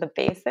comes to the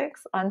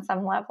basics on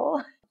some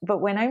level.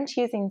 But when I'm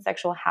choosing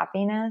sexual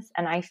happiness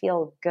and I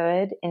feel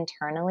good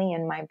internally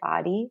in my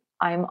body,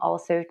 I'm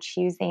also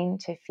choosing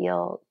to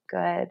feel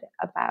good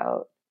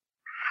about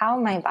how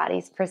my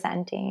body's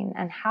presenting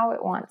and how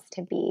it wants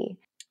to be,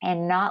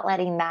 and not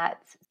letting that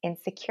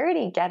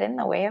insecurity get in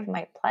the way of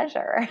my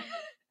pleasure.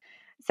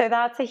 So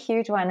that's a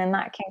huge one, and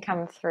that can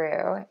come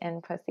through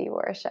in pussy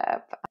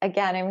worship.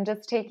 Again, I'm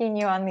just taking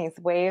you on these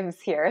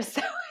waves here.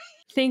 So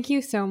thank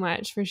you so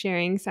much for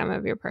sharing some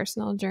of your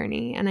personal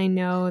journey. And I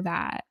know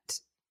that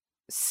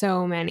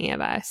so many of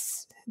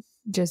us,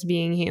 just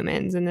being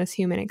humans in this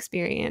human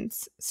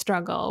experience,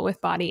 struggle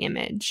with body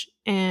image.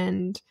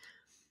 And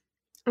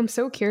I'm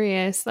so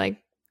curious, like,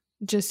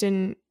 just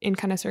in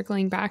kind of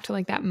circling back to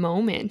like that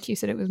moment, you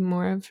said it was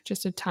more of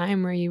just a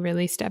time where you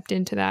really stepped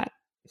into that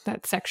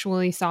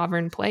sexually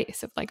sovereign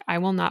place of like, I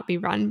will not be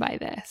run by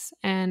this.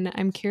 And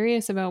I'm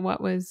curious about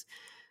what was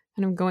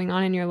kind of going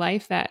on in your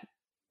life that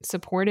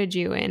supported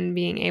you in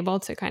being able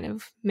to kind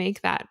of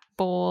make that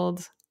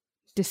bold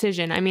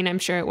decision. I mean, I'm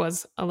sure it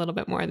was a little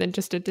bit more than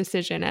just a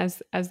decision,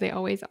 as they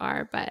always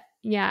are, but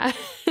yeah.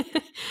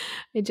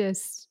 I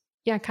just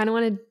kind of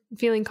wanted,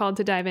 feeling called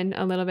to dive in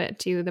a little bit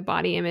to the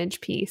body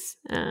image piece,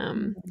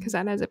 because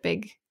that has a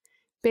big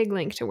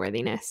link to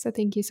worthiness. So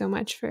thank you so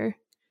much for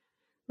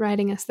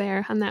riding us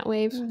there on that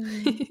wave.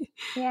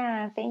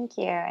 Yeah, thank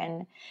you.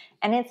 And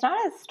it's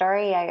not a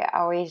story I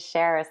always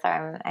share, so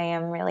I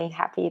am really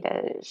happy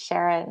to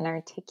share it and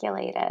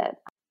articulate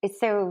it.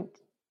 So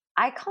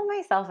I call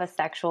myself a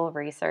sexual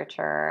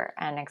researcher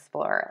and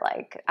explorer.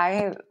 Like,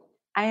 I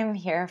am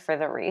here for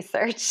the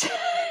research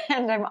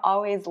and I'm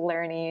always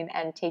learning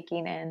and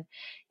taking in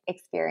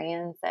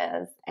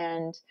experiences.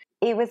 And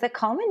it was a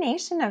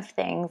culmination of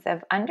things,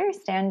 of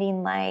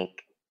understanding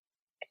like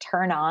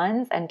turn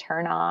ons and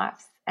turn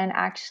offs, and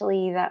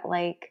actually that,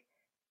 like,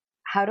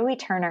 how do we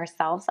turn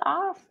ourselves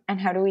off and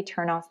how do we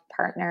turn off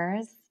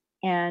partners?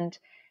 And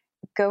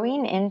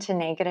going into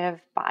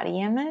negative body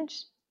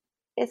image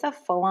is a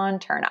full-on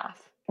turnoff.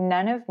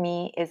 None of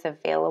me is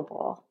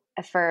available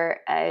for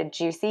a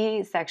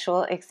juicy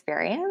sexual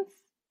experience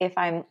if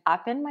I'm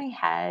up in my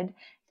head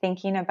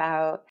thinking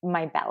about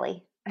my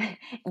belly.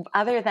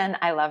 Other than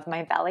I love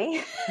my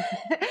belly.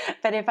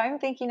 But if I'm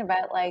thinking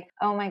about like,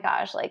 oh my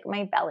gosh, like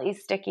my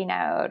belly's sticking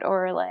out,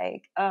 or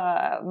like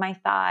my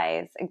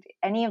thighs,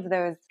 any of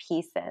those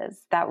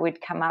pieces that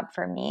would come up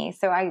for me.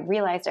 So I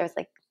realized I was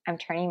like, I'm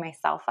turning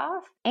myself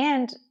off.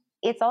 And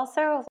it's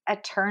also a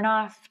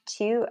turnoff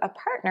to a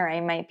partner I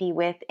might be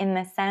with, in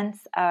the sense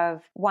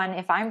of, one,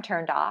 if I'm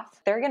turned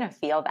off, they're going to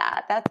feel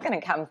that. That's going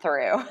to come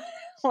through.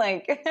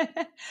 Like,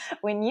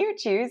 when you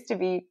choose to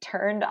be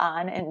turned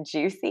on and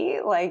juicy,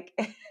 like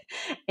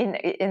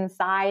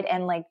inside,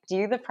 and like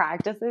do the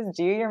practices,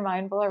 do your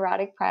mindful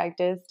erotic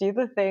practice, do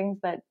the things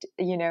that,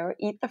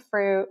 eat the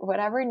fruit,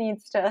 whatever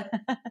needs to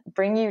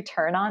bring you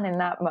turn on in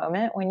that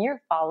moment, when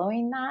you're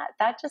following that,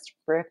 that just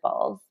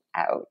ripples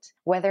out,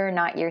 whether or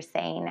not you're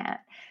saying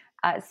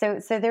it.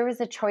 So there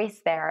was a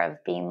choice there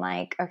of being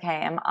like,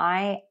 okay, am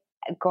I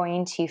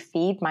going to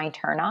feed my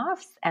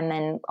turnoffs and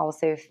then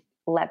also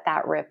let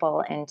that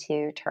ripple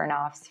into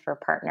turnoffs for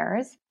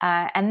partners?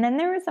 And then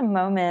there was a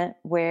moment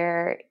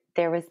where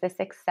there was this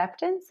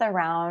acceptance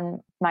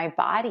around my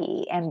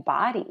body and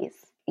bodies,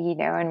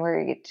 and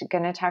we're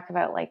going to talk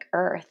about like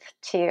earth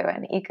too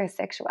and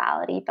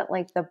ecosexuality, but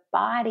like the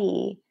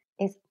body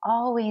is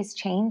always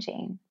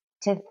changing.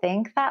 To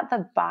think that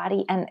the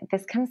body, and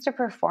this comes to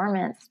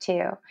performance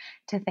too,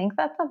 to think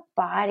that the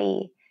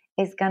body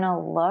is going to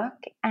look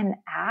and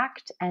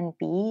act and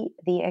be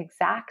the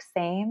exact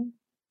same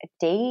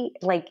day,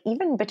 like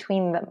even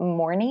between the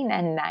morning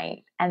and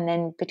night, and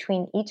then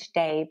between each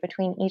day,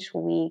 between each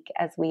week,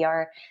 as we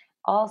are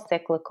all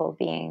cyclical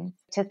beings,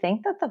 to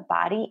think that the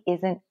body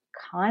isn't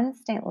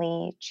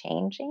constantly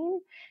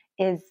changing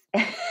is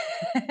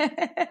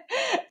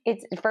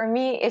it's, for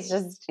me, it's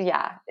just,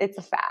 it's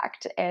a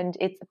fact. And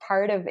it's a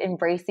part of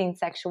embracing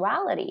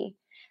sexuality.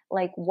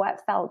 like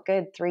what felt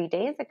good 3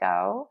 days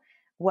ago,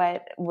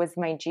 what was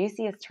my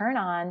juiciest turn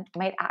on,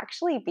 might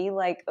actually be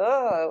like,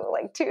 oh,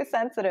 like too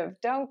sensitive.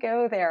 Don't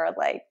go there.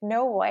 Like,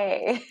 no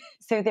way.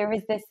 So there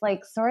was this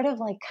like sort of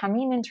like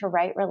coming into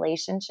right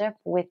relationship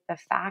with the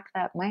fact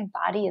that my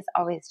body is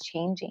always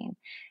changing.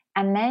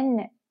 And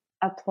then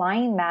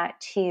applying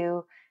that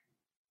to,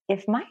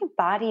 if my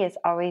body is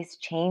always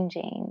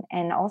changing,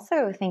 and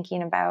also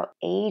thinking about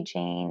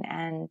aging,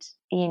 and,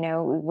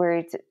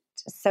 we're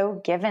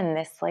so given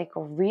this like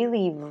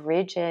really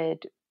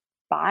rigid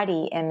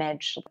body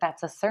image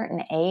that's a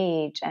certain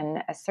age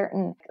and a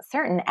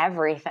certain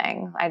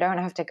everything. I don't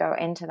have to go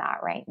into that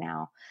right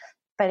now.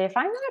 But if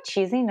I'm not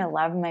choosing to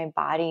love my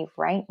body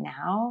right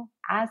now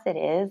as it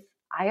is,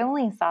 I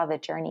only saw the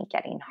journey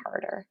getting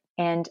harder.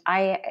 And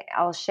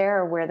I'll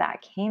share where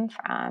that came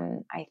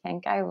from. I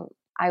think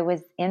I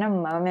was in a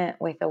moment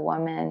with a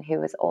woman who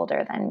was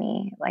older than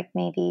me, like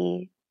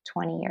maybe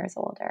 20 years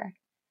older.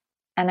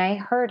 And I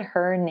heard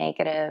her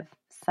negative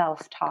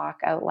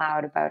self-talk out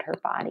loud about her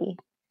body.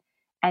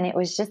 And it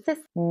was just this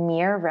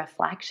mere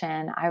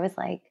reflection. I was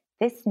like,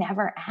 this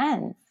never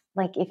ends.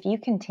 Like, if you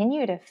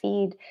continue to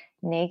feed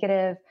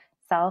negative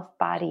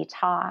self-body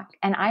talk.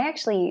 And I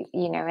actually,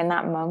 in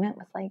that moment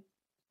was like,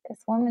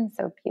 this woman's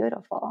so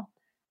beautiful.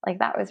 Like,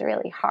 that was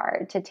really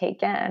hard to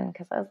take in,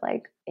 because I was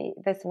like,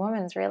 this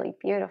woman's really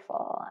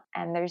beautiful.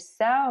 And there's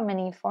so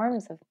many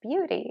forms of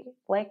beauty,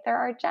 like there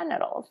are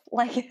genitals.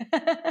 Like,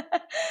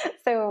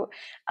 so,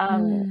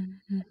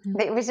 Mm-hmm.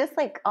 it was just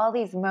like all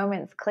these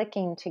moments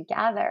clicking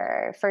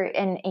together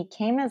and it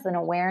came as an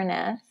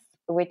awareness,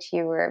 which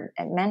you were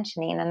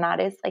mentioning, and that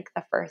is like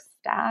the first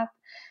step.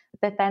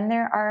 But then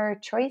there are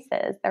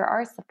choices, there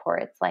are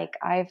supports. Like,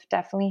 I've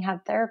definitely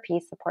had therapy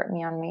support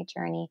me on my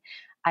journey.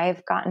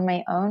 I've gotten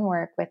my own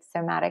work with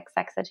Somatic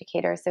Sex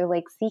Educator. So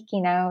like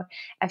seeking out,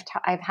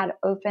 I've had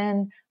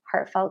open,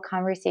 heartfelt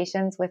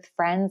conversations with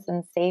friends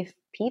and safe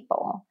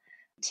people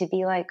to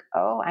be like,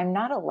 oh, I'm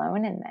not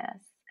alone in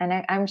this.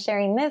 And I'm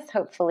sharing this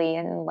hopefully,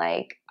 and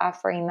like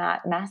offering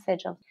that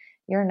message of,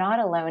 you're not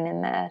alone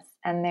in this.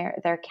 And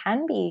there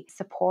can be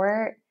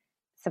support.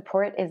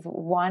 Support is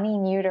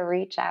wanting you to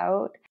reach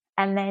out.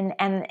 And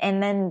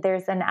then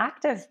there's an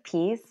active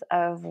piece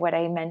of what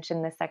I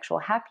mentioned, the sexual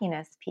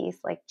happiness piece,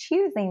 like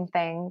choosing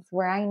things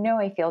where I know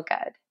I feel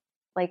good.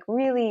 Like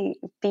really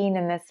being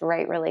in this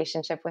right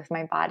relationship with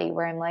my body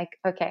where I'm like,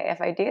 okay, if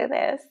I do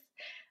this,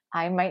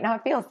 I might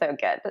not feel so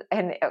good.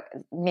 And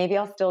maybe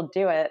I'll still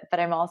do it, but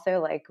I'm also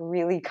like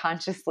really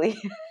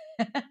consciously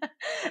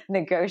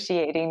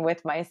negotiating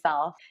with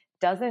myself.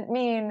 Doesn't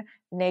mean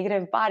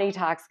negative body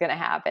talk's going to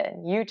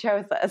happen. You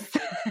chose this.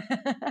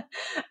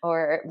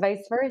 Or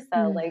vice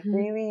versa, like Mm-hmm.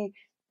 really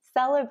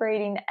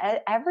celebrating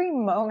every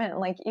moment,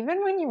 like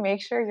even when you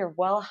make sure you're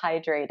well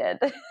hydrated,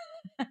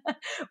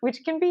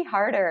 which can be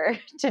harder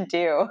to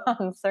do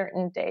on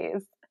certain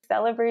days.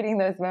 Celebrating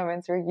those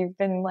moments where you've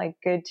been like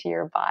good to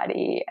your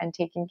body and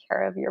taking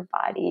care of your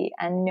body,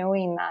 and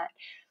knowing that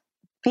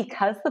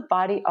because the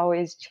body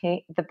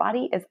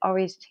is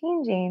always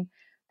changing,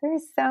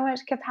 there's so much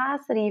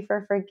capacity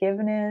for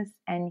forgiveness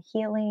and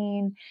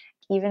healing.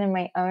 Even in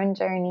my own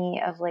journey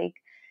of like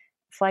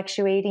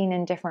fluctuating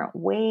in different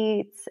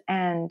weights,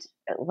 and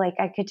like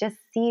I could just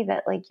see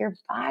that like your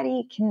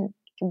body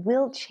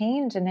will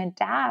change and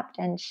adapt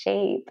and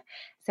shape.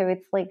 So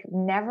it's like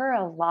never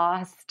a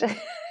lost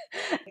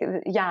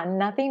yeah,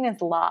 nothing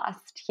is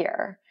lost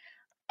here.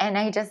 And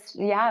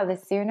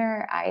the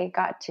sooner I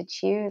got to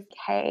choose,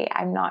 hey,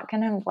 I'm not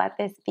going to let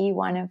this be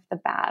one of the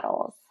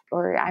battles,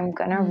 or I'm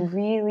going to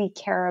really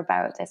care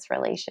about this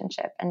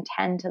relationship and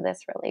tend to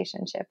this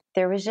relationship.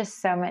 There was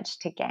just so much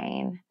to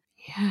gain.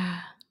 Yeah.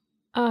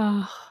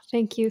 Oh,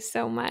 thank you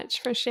so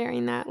much for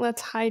sharing that.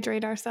 Let's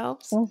hydrate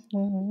ourselves.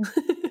 Mm-hmm.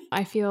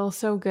 I feel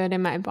so good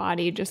in my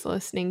body just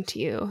listening to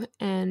you.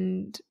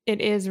 And it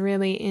is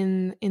really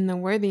in the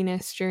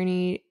worthiness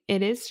journey,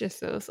 it is just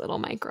those little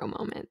micro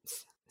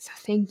moments. So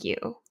thank you.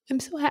 I'm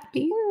so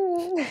happy.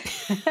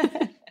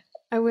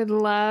 I would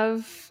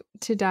love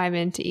to dive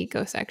into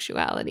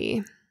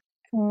ecosexuality.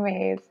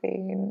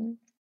 Amazing.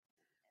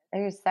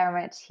 There's so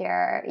much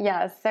here.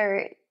 Yeah, so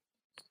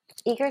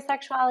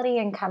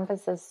ecosexuality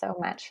encompasses so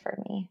much for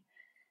me.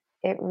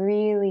 It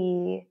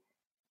really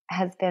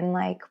has been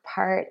like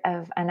part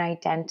of an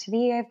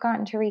identity I've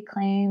gotten to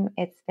reclaim.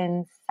 It's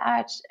been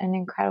such an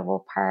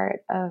incredible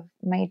part of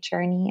my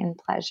journey and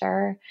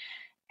pleasure,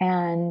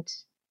 and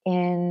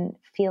in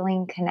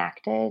feeling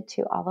connected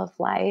to all of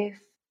life.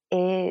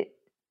 It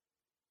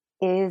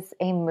is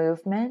a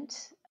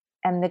movement,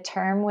 and the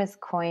term was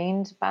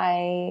coined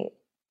by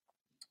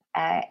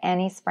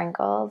Annie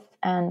Sprinkles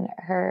and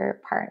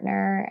her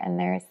partner, and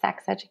they're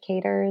sex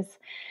educators.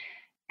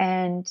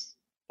 And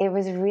it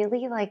was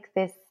really like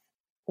this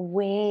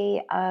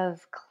way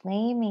of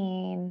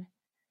claiming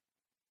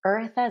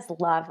Earth as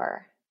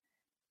lover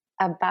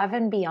above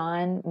and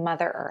beyond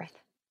Mother Earth.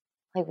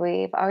 Like,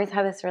 we've always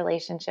had this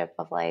relationship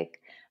of like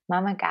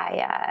Mama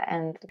Gaia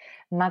and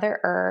Mother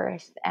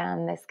Earth,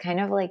 and this kind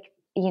of like,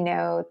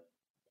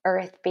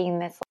 earth being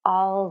this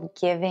all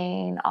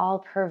giving, all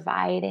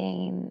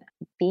providing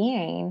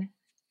being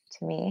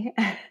to me.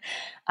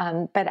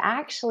 But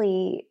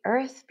actually,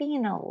 earth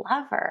being a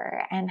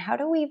lover. And how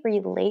do we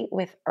relate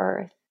with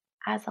earth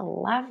as a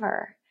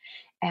lover?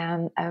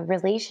 A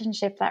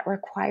relationship that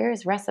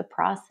requires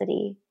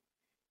reciprocity,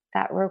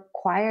 that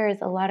requires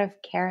a lot of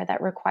care,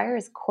 that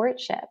requires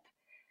courtship,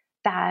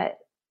 that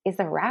is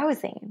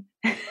arousing,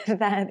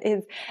 that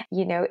is,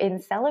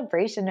 in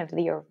celebration of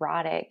the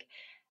erotic.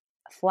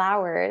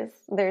 Flowers,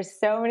 there's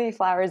so many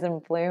flowers in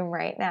bloom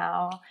right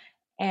now.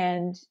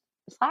 And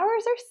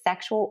flowers are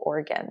sexual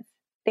organs.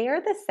 They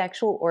are the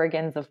sexual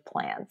organs of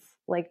plants.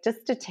 Like,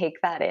 just to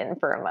take that in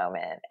for a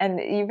moment. And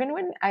even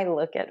when I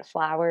look at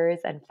flowers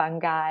and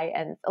fungi,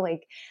 and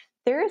like,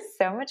 there is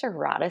so much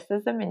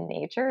eroticism in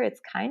nature, it's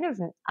kind of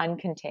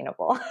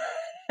uncontainable.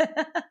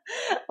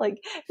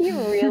 Like, you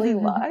really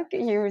look,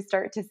 you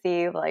start to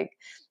see like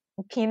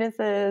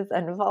penises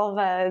and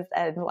vulvas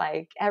and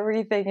like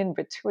everything in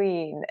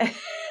between.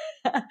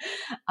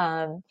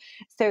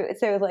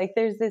 So like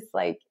there's this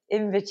like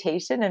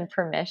invitation and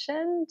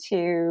permission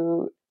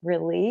to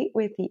relate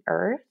with the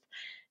earth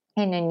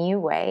in a new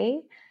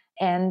way.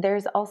 And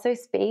there's also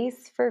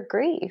space for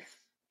grief,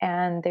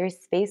 and there's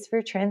space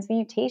for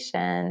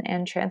transmutation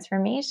and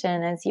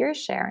transformation, as you're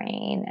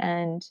sharing.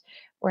 And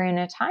we're in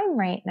a time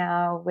right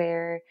now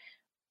where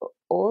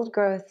old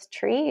growth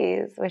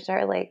trees, which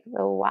are like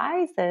the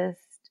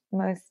wisest,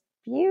 most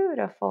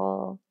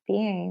beautiful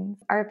beings,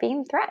 are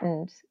being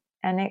threatened.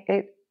 And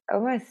it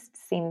almost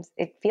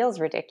it feels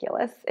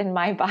ridiculous in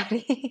my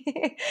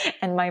body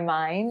and my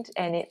mind.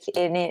 And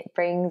it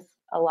brings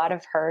a lot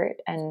of hurt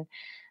and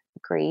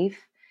grief.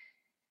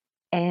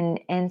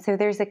 And so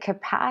there's a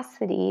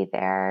capacity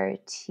there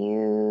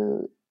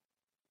to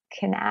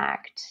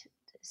connect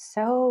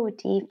so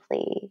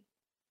deeply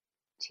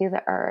to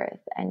the earth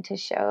and to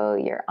show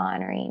your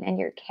honoring and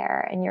your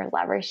care and your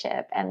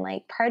lovership. And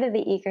like, part of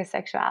the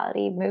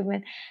ecosexuality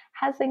movement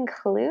has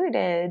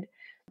included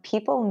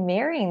people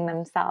marrying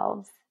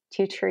themselves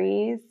to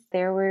trees.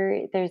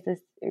 There's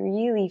this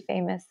really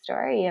famous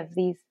story of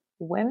these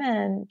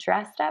women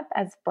dressed up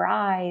as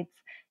brides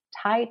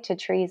tied to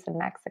trees in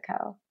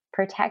Mexico,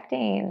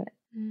 protecting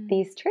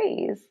these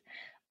trees,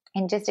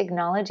 and just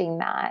acknowledging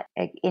that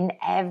in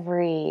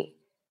every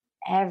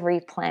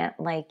plant.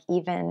 Like,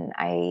 even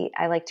I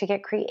like to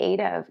get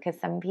creative, because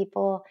some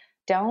people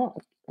don't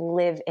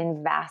live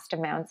in vast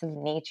amounts of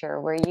nature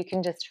where you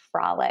can just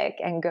frolic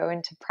and go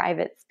into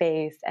private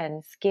space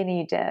and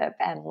skinny dip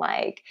and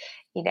like,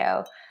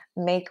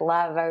 make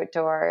love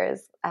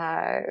outdoors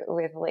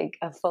with like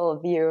a full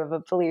view of a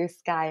blue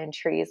sky and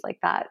trees. Like,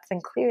 that's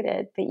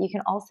included. But you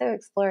can also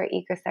explore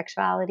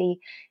ecosexuality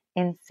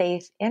in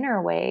safe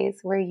inner ways,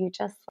 where you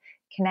just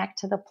connect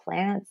to the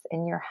plants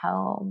in your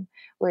home,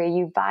 where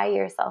you buy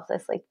yourself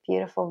this like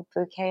beautiful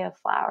bouquet of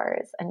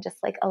flowers and just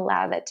like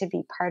allow that to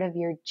be part of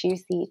your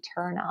juicy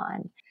turn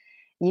on.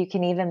 You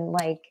can even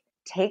like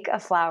take a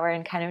flower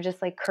and kind of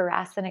just like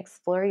caress and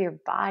explore your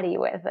body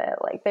with it.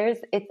 Like,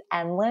 it's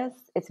endless.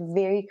 It's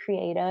very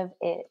creative.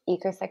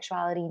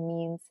 Ecosexuality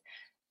means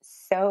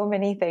so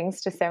many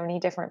things to so many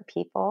different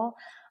people.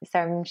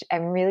 So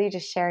I'm really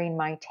just sharing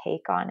my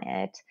take on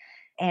it.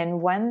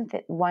 And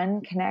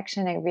one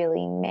connection I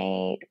really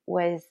made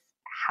was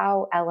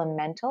how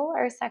elemental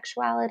our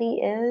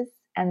sexuality is,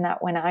 and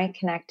that when I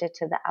connected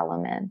to the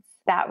elements,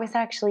 that was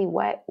actually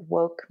what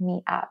woke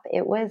me up.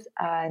 It was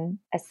an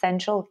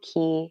essential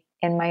key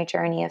in my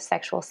journey of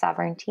sexual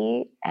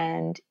sovereignty,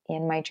 and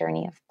in my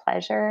journey of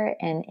pleasure,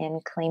 and in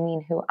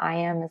claiming who I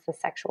am as a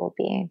sexual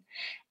being.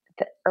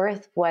 The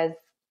earth was,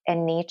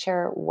 and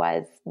nature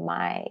was,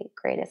 my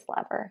greatest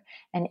lover,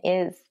 and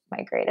is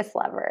my greatest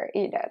lover.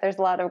 There's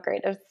a lot of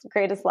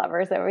greatest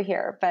lovers over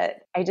here, but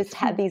I just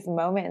had these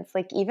moments,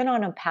 like even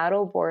on a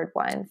paddleboard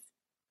once,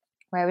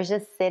 where I was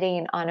just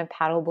sitting on a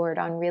paddleboard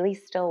on really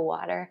still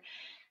water,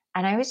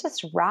 and I was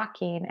just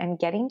rocking and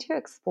getting to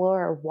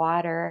explore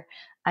water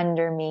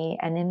under me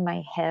and in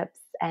my hips,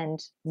 and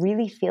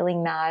really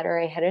feeling that. Or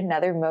I had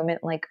another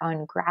moment like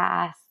on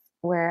grass,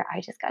 where I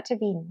just got to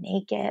be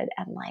naked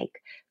and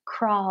like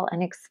crawl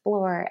and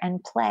explore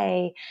and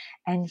play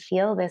and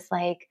feel this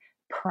like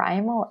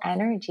primal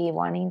energy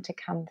wanting to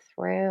come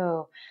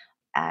through.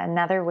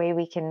 Another way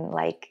we can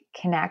like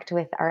connect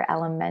with our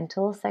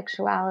elemental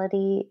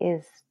sexuality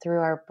is through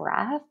our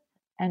breath.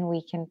 And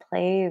we can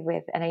play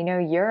with, and I know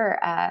you're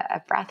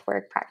a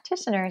breathwork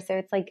practitioner, so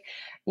it's like,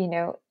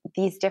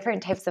 these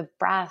different types of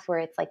breath, where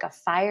it's like a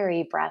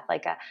fiery breath,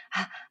 like a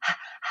ha, ha,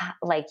 ha,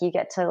 like you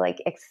get to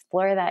like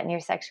explore that in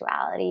your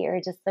sexuality, or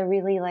just the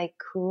really like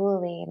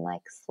cooling,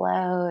 like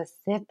slow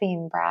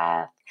sipping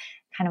breath,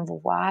 kind of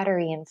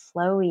watery and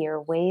flowy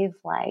or wave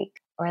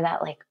like, or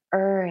that like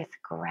earth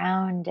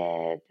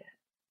grounded,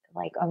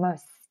 like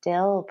almost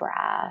still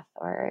breath.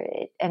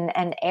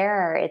 And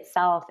air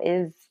itself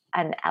is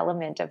an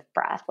element of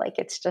breath. Like,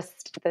 it's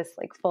just this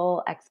like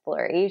full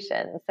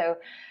exploration. So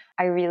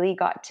I really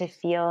got to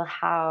feel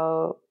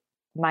how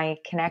my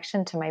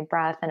connection to my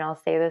breath, and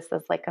I'll say this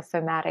as like a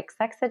somatic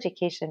sex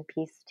education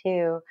piece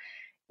too,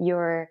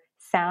 your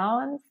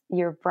sounds,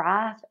 your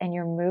breath, and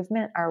your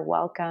movement are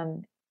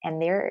welcome,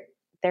 and they're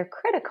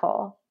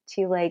critical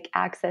to like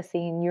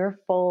accessing your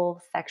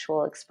full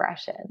sexual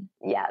expression.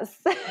 Yes.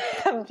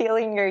 I'm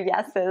feeling your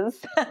yeses.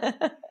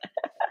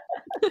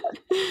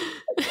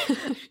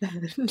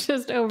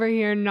 Just over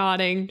here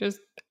nodding, just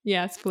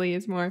yes,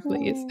 please, more,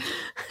 please.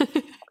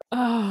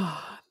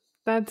 Oh,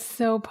 that's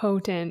so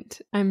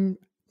potent. I'm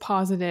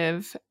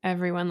positive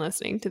everyone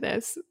listening to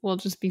this will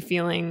just be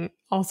feeling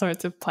all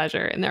sorts of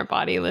pleasure in their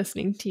body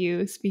listening to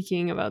you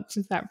speaking about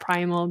just that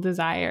primal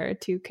desire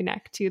to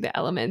connect to the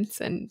elements.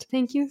 And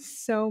thank you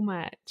so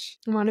much.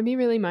 I want to be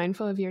really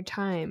mindful of your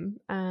time.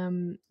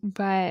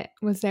 But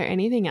was there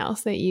anything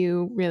else that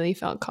you really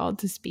felt called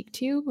to speak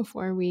to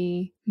before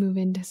we move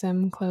into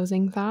some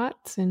closing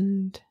thoughts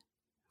and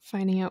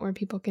finding out where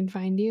people can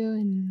find you?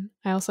 And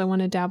I also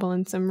want to dabble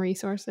in some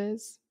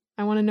resources.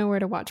 I want to know where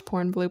to watch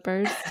porn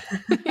bloopers.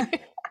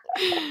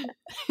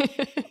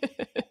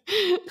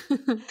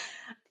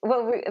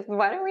 Well,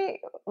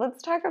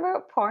 let's talk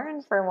about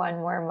porn for one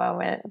more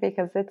moment,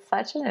 because it's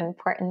such an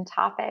important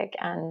topic.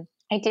 And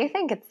I do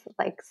think it's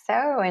like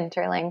so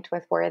interlinked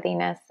with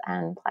worthiness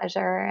and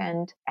pleasure,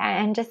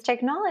 and just to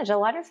acknowledge a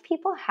lot of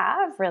people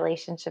have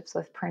relationships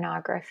with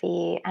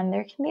pornography, and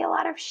there can be a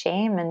lot of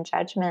shame and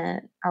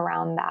judgment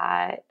around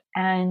that.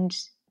 And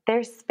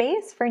there's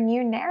space for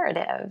new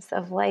narratives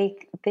of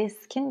like,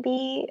 this can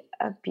be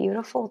a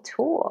beautiful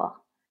tool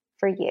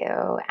for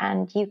you,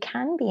 and you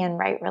can be in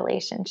right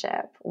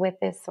relationship with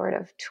this sort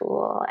of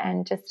tool.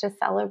 And just to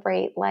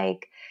celebrate,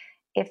 like,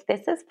 if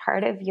this is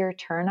part of your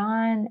turn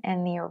on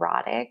and the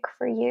erotic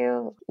for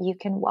you, you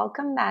can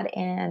welcome that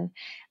in.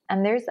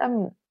 And there's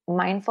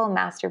mindful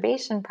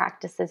masturbation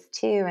practices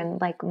too,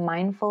 and like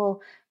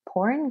mindful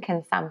porn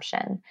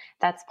consumption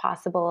that's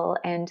possible.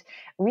 And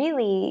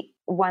really,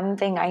 one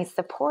thing I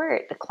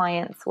support the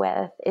clients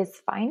with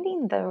is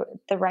finding the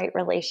right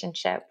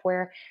relationship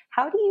where,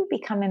 how do you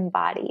become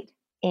embodied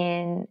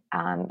in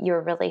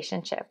your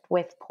relationship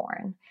with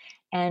porn?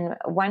 And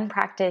one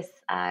practice,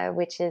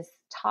 which is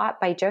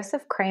taught by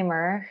Joseph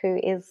Kramer, who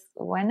is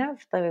one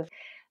of the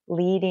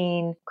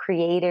leading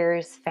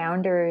creators,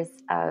 founders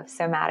of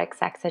somatic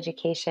sex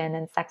education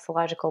and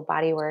sexological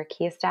bodywork.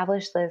 He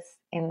established this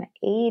in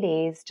the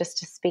 80s, just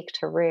to speak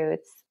to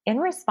roots, in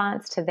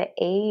response to the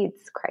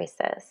AIDS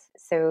crisis.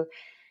 So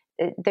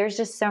there's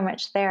just so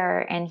much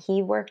there. And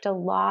he worked a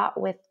lot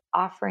with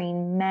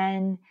offering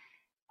men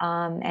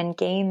and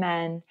gay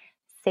men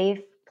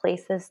safe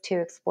places to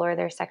explore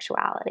their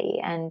sexuality,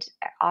 and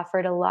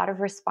offered a lot of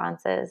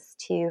responses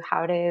to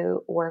how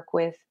to work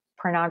with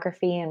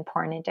pornography and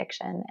porn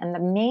addiction. And the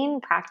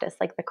main practice,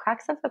 like the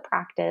crux of the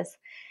practice,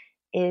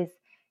 is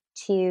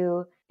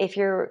to, if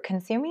you're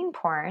consuming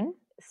porn,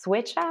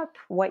 switch up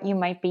what you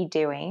might be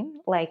doing.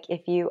 Like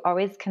if you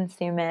always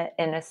consume it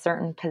in a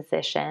certain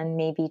position,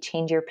 maybe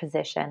change your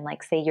position.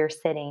 Like say you're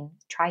sitting,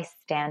 try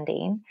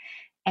standing,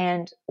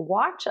 and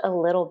watch a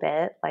little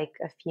bit, like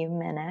a few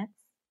minutes,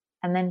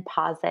 and then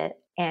pause it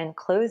and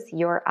close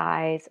your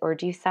eyes, or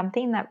do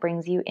something that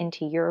brings you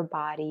into your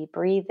body.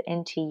 Breathe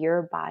into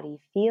your body,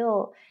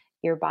 feel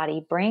your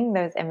body, bring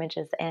those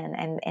images in,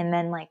 and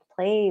then like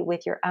play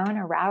with your own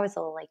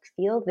arousal, like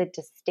feel the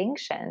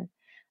distinction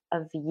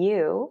of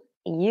you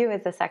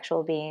as a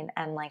sexual being,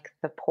 and like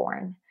the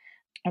porn.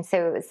 And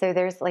so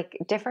there's like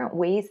different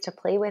ways to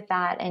play with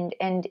that. And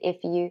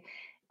if you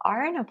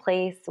are in a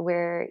place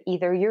where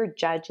either you're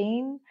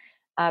judging,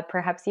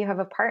 perhaps you have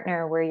a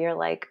partner where you're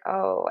like,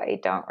 oh, I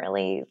don't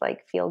really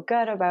like feel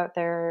good about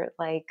their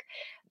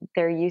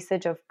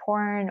usage of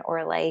porn,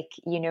 or like,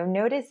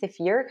 notice if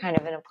you're kind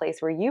of in a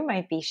place where you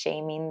might be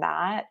shaming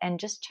that,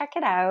 and just check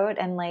it out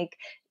and like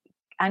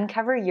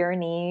uncover your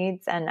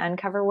needs and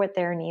uncover what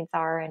their needs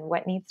are and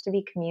what needs to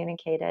be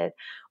communicated.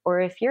 Or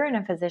if you're in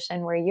a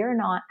position where you're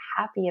not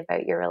happy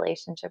about your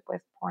relationship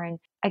with porn,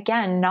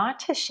 again,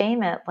 not to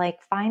shame it,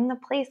 like find the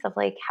place of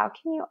like, how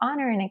can you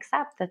honor and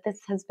accept that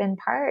this has been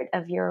part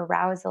of your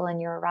arousal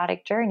and your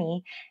erotic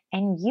journey,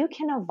 and you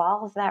can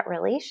evolve that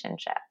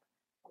relationship.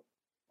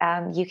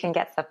 You can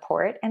get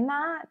support in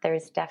that.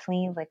 There's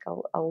definitely like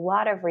a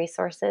lot of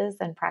resources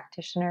and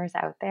practitioners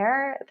out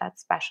there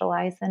that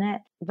specialize in it.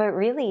 But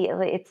really,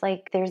 it's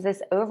like there's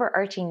this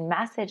overarching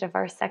message of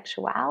our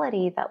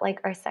sexuality, that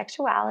like our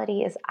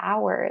sexuality is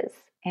ours,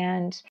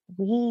 and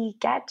we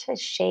get to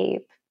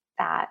shape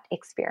that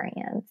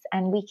experience,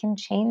 and we can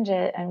change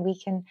it, and we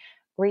can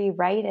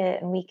rewrite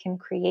it, and we can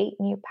create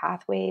new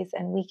pathways,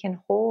 and we can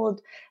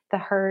hold the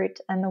hurt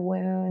and the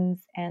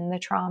wounds and the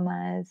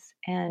traumas,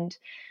 and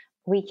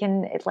we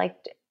can like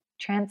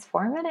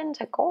transform it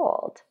into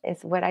gold,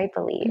 is what I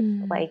believe.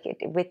 Like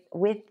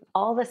with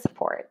all the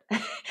support.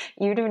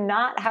 You do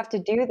not have to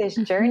do this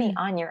journey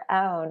on your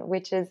own,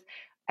 which is,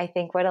 I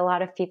think, what a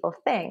lot of people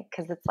think,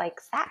 because it's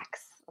like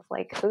sex.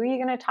 Like, who are you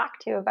going to talk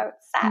to about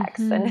sex?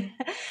 And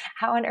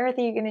how on earth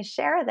are you going to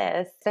share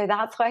this? So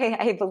that's why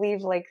I believe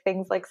like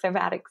things like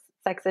somatic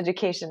sex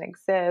education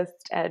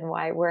exist, and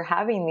why we're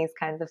having these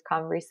kinds of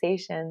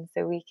conversations,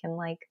 so we can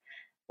like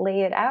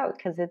lay it out,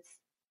 because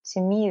to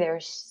me,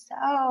 there's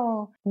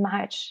so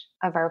much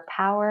of our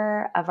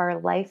power, of our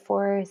life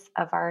force,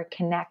 of our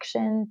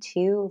connection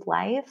to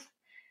life,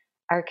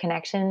 our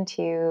connection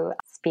to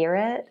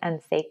spirit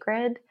and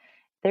sacred.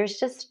 There's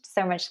just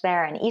so much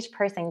there, and each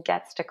person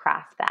gets to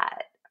craft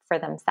that for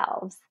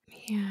themselves.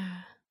 Yeah.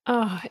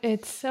 Oh,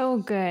 it's so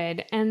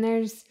good. And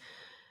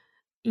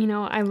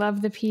I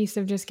love the piece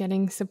of just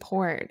getting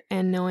support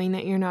and knowing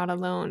that you're not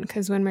alone.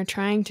 Because when we're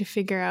trying to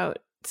figure out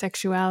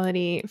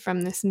sexuality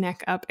from this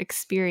neck up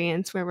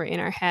experience where we're in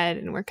our head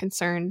and we're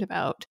concerned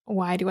about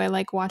why do I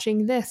like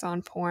watching this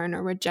on porn,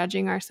 or we're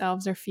judging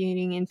ourselves or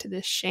feeding into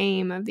the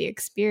shame of the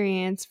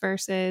experience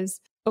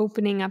versus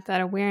opening up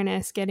that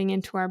awareness, getting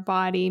into our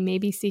body,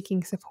 maybe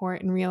seeking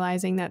support and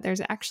realizing that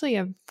there's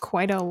actually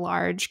quite a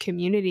large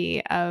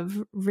community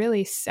of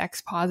really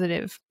sex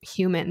positive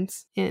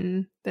humans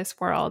in this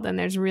world. And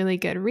there's really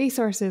good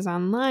resources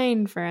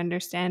online for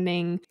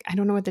understanding, I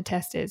don't know what the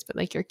test is, but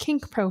like your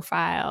kink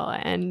profile,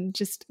 and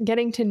just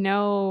getting to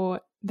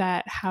know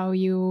that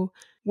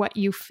what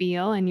you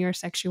feel and your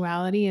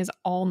sexuality is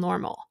all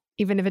normal,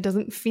 even if it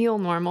doesn't feel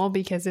normal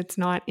because it's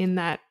not in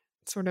that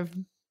sort of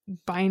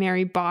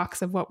binary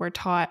box of what we're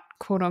taught,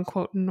 quote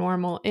unquote,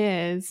 normal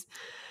is.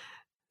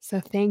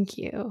 So thank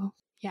you.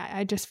 Yeah,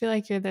 I just feel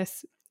like you're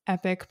this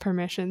epic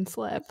permission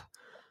slip.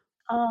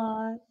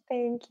 Oh,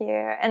 thank you.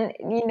 And,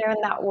 and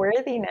that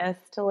worthiness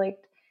to like,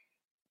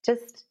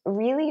 just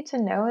really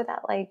to know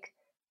that like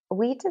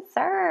we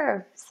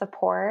deserve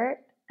support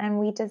and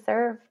we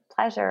deserve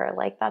pleasure.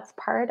 Like that's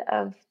part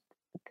of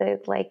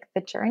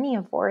the journey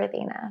of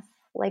worthiness,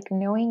 like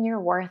knowing you're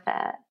worth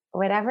it.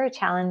 Whatever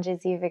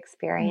challenges you've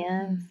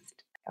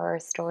experienced or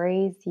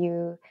stories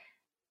you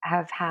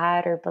have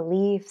had or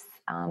beliefs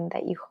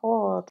that you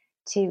hold,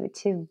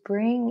 to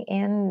bring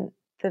in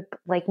the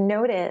like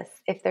notice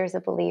if there's a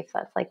belief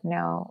that's like,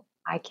 no,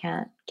 I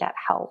can't get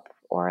help,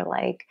 or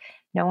like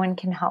no one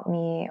can help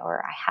me,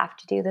 or I have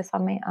to do this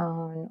on my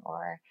own,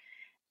 or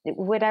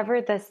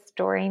whatever the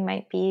story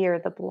might be, or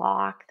the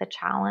block, the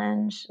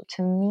challenge,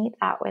 to meet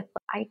that with,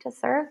 I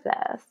deserve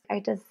this. I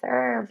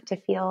deserve to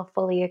feel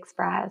fully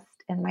expressed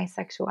in my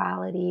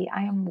sexuality.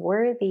 I am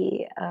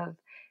worthy of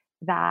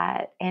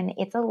that. And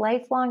it's a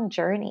lifelong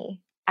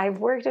journey. I've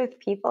worked with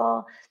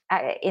people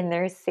in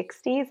their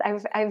 60s.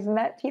 I've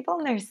met people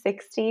in their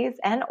 60s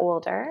and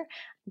older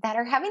that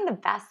are having the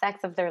best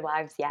sex of their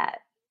lives yet.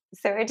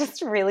 So I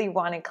just really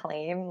want to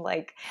claim,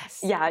 like,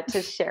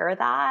 to share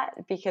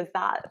that, because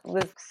that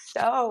was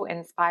so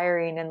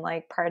inspiring and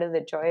like part of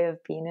the joy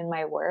of being in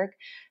my work.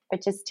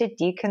 But just to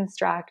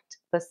deconstruct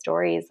the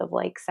stories of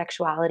like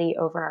sexuality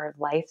over our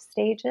life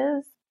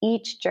stages,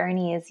 each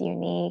journey is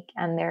unique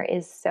and there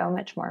is so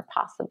much more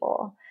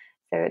possible.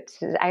 So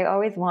I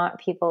always want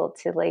people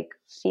to like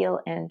feel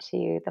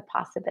into the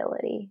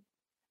possibility.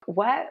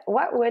 What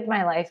would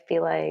my life be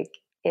like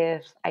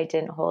if I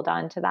didn't hold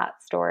on to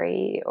that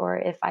story, or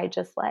if I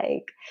just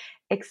like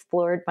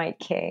explored my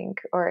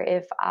kink, or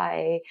if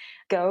I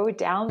go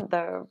down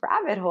the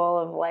rabbit hole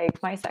of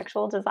like my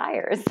sexual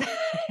desires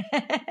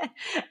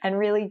and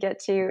really get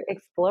to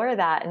explore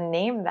that and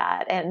name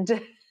that,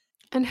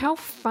 and how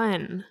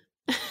fun.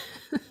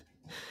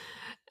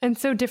 And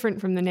so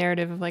different from the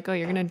narrative of like, oh,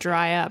 you're going to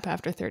dry up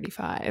after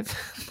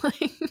 35,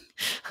 like,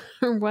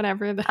 or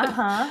whatever the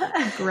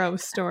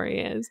gross story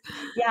is.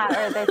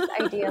 Yeah, or this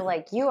idea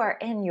like you are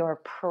in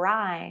your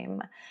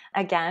prime.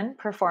 Again,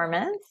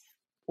 performance.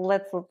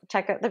 Let's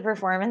check out the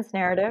performance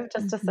narrative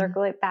just to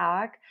circle it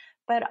back.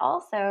 But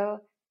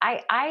also,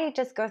 I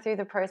just go through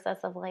the process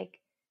of like,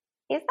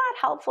 is that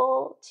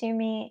helpful to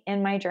me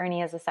in my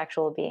journey as a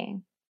sexual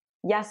being?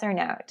 Yes or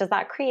no? Does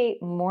that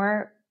create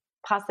more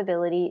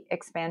possibility,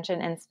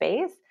 expansion, and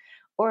space?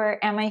 Or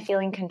am I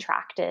feeling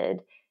contracted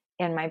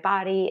in my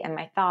body, in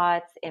my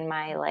thoughts, in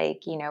my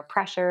like,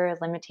 pressure,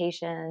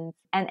 limitations?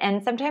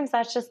 And sometimes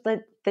that's just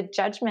the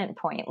judgment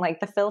point, like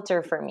the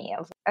filter for me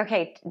of,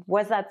 okay,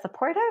 was that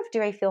supportive?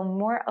 Do I feel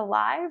more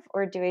alive,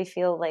 or do I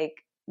feel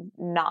like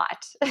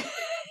not?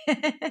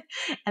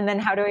 And then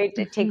how do I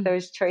take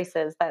those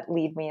choices that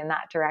lead me in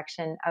that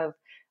direction of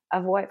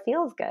what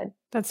feels good?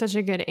 That's such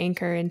a good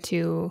anchor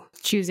into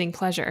choosing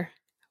pleasure.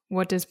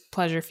 What does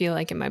pleasure feel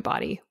like in my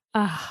body?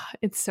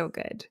 It's so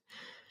good.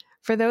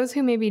 For those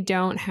who maybe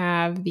don't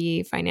have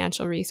the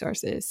financial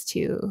resources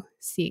to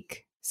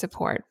seek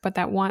support, but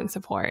that want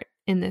support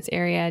in this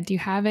area, do you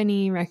have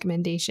any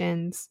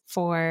recommendations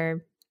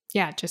for,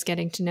 just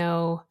getting to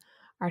know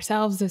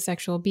ourselves as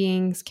sexual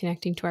beings,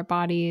 connecting to our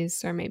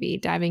bodies, or maybe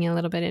diving a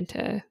little bit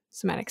into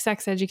somatic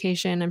sex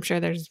education? I'm sure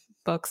there's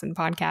books and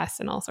podcasts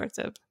and all sorts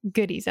of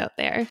goodies out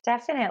there.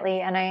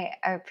 Definitely. And I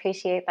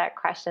appreciate that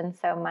question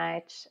so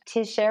much.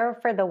 To share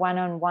for the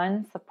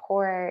one-on-one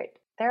support,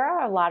 there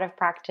are a lot of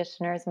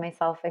practitioners,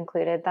 myself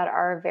included, that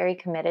are very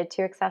committed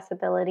to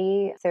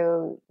accessibility.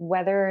 So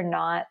whether or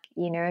not,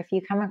 if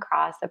you come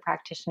across a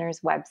practitioner's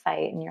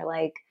website and you're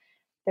like,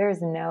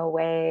 there's no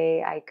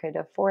way I could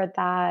afford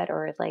that,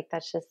 or like,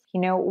 that's just,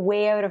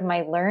 way out of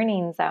my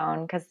learning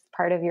zone, because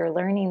part of your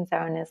learning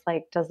zone is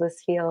like, does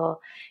this feel,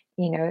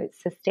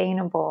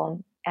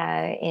 sustainable?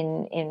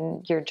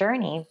 in your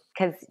journey,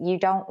 because you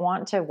don't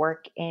want to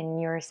work in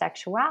your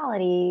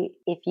sexuality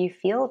if you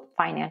feel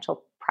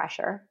financial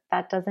pressure.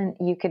 That doesn't,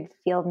 you could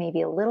feel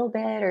maybe a little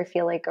bit or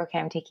feel like, okay,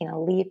 I'm taking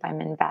a leap,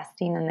 I'm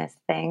investing in this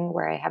thing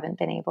where I haven't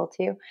been able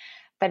to.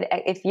 But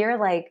if you're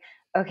like,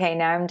 okay,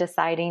 now I'm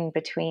deciding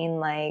between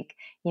like,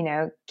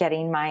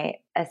 getting my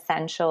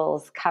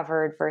essentials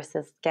covered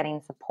versus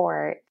getting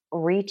support,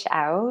 reach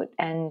out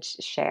and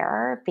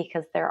share,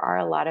 because there are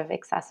a lot of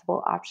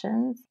accessible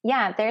options.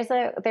 Yeah, there's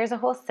a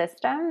whole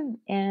system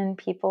in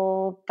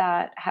people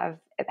that have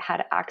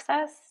had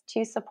access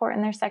to support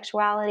in their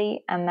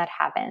sexuality and that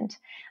haven't.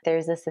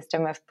 There's a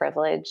system of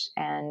privilege,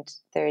 and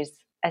there's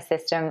a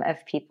system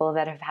of people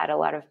that have had a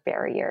lot of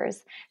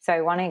barriers. So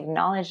I want to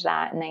acknowledge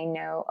that. And I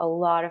know a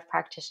lot of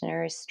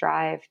practitioners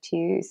strive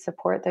to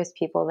support those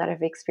people that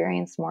have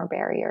experienced more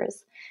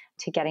barriers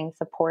to getting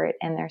support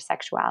in their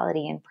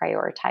sexuality and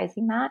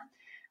prioritizing that.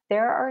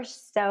 There are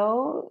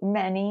so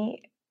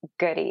many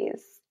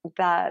goodies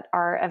that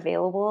are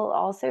available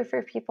also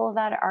for people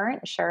that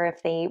aren't sure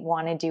if they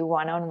want to do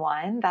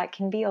one-on-one. That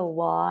can be a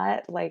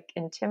lot, like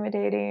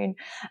intimidating.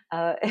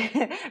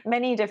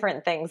 Many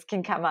different things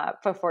can come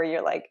up before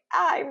you're like,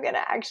 I'm going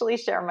to actually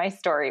share my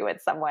story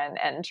with someone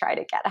and try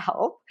to get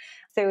help.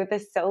 So the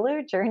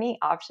solo journey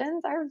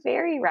options are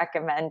very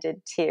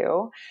recommended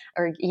too,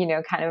 or,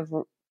 kind of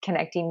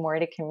connecting more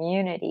to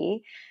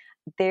community.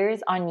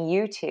 There's on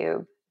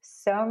YouTube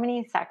so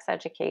many sex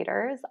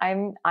educators.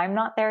 I'm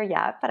not there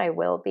yet, but I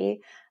will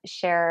be.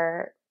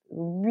 Share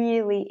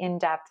really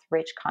in-depth,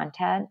 rich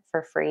content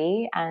for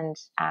free, and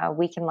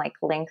we can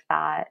link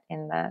that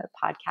in the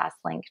podcast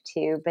link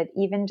too. But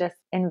even just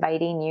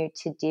inviting you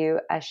to do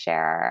a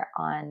share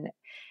on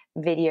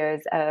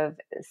videos of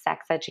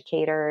sex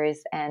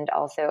educators and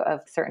also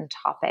of certain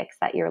topics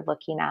that you're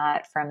looking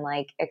at, from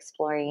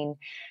exploring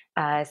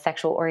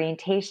sexual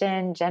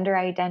orientation, gender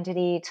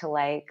identity,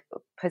 to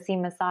pussy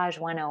massage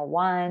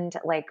 101,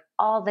 to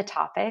all the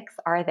topics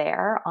are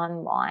there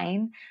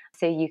online.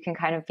 So you can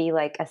kind of be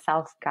a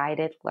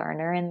self-guided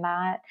learner in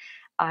that.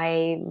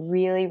 I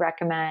really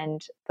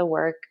recommend the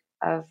work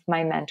of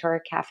my mentor,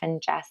 Kef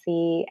and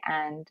Jesse,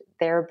 and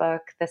their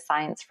book, The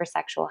Science for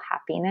Sexual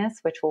Happiness,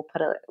 which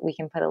we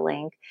can put a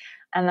link.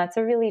 And that's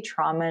a really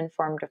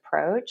trauma-informed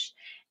approach.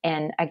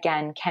 And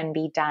again, can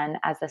be done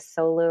as a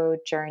solo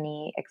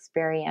journey,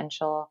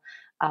 experiential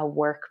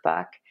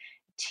workbook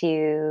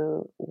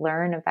to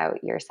learn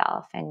about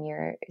yourself and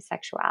your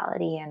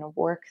sexuality and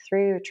work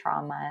through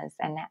traumas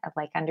and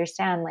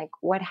understand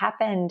what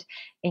happened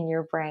in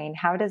your brain.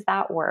 How does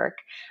that work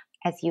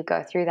as you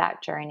go through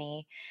that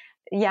journey?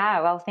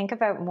 Yeah, well, think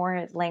about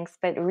more links,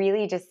 but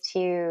really just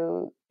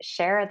to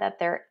share that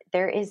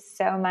there is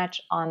so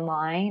much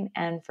online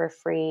and for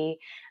free.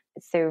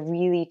 So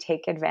really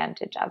take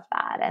advantage of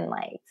that and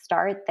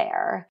start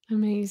there.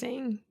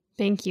 Amazing.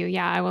 Thank you.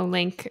 Yeah, I will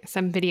link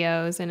some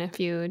videos and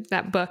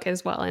that book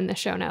as well in the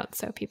show notes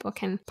so people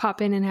can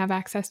pop in and have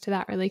access to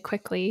that really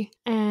quickly.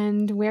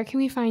 And where can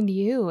we find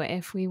you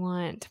if we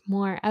want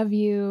more of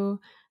you?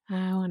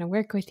 I want to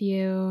work with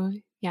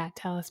you. Yeah,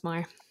 tell us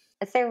more.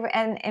 So,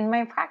 and in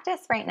my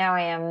practice right now,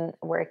 I am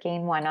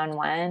working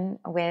one-on-one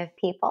with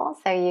people.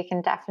 So you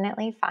can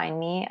definitely find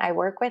me. I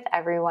work with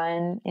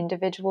everyone,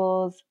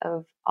 individuals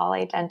of all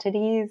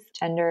identities,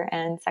 gender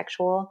and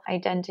sexual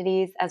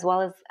identities, as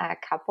well as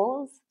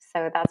couples.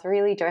 So that's a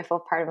really joyful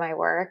part of my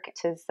work,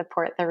 to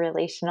support the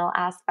relational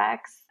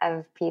aspects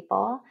of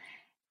people.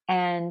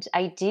 And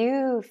I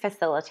do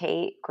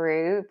facilitate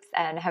groups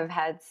and have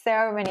had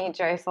so many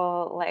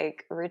joyful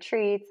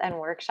retreats and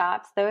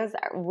workshops. Those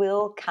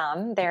will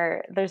come.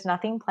 There's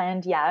nothing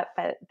planned yet,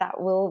 but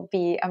that will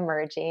be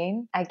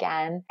emerging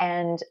again.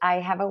 And I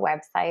have a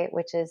website,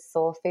 which is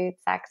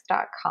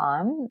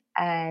soulfoodsex.com,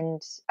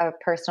 and a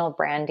personal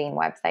branding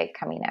website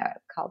coming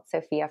out called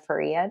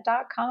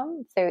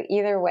sophiafaria.com. So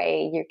either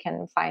way, you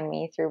can find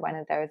me through one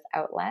of those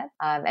outlets.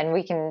 And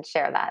we can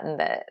share that in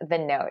the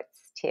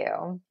notes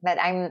too. But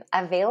I'm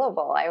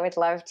available. I would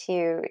love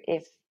to,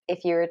 if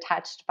you're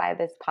touched by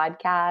this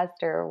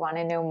podcast or want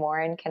to know more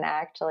and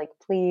connect,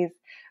 please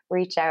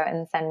reach out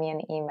and send me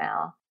an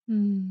email.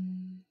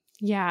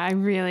 Yeah, I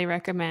really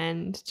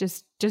recommend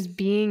just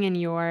being in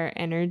your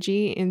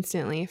energy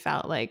instantly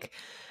felt like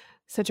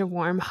such a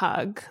warm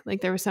hug.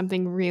 There was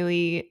something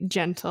really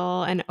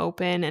gentle and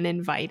open and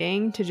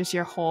inviting to just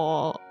your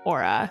whole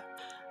aura.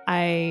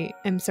 I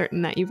am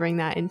certain that you bring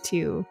that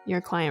into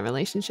your client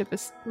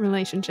relationships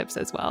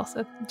as well.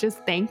 So just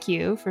thank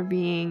you for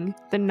being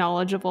the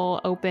knowledgeable,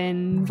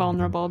 open,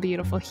 vulnerable,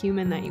 beautiful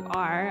human that you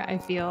are. I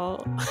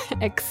feel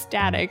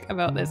ecstatic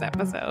about this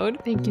episode.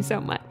 Thank you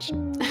so much.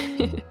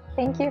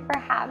 Thank you for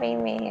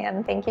having me,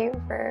 and thank you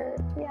for,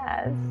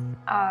 yes.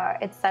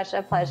 It's such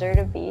a pleasure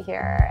to be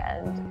here,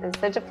 and it's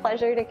such a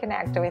pleasure to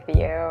connect with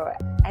you.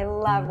 I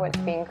love what's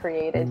being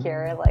created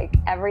here.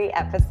 Every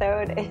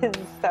episode is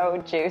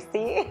so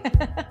juicy.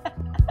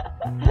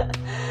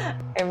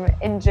 I'm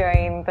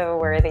enjoying the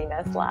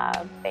Worthiness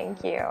Lab.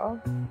 Thank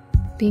you.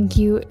 Thank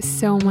you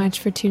so much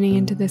for tuning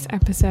into this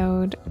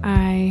episode.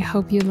 I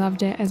hope you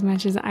loved it as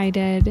much as I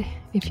did.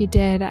 If you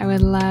did, I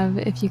would love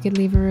if you could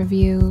leave a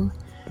review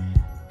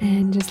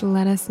and just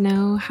let us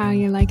know how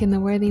you're liking the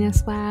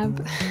Worthiness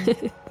Lab.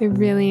 I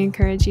really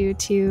encourage you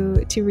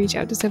to reach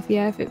out to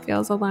Sophia if it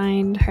feels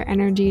aligned. Her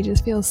energy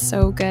just feels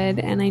so good,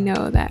 and I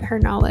know that her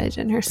knowledge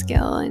and her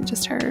skill and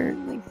just her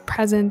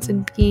presence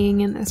and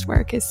being in this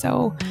work is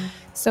so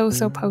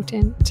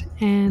potent.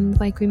 And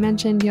like we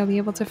mentioned, you'll be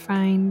able to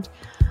find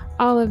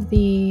all of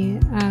the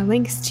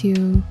links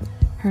to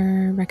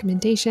her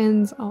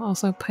recommendations. I'll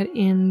also put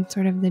in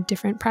sort of the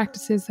different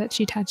practices that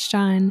she touched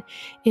on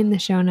in the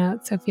show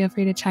notes. So feel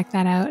free to check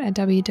that out at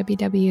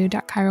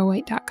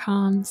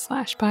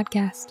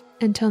www.cairowhite.com/podcast.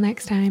 Until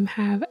next time,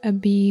 have a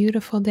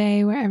beautiful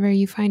day wherever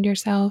you find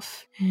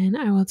yourself, and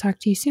I will talk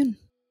to you soon.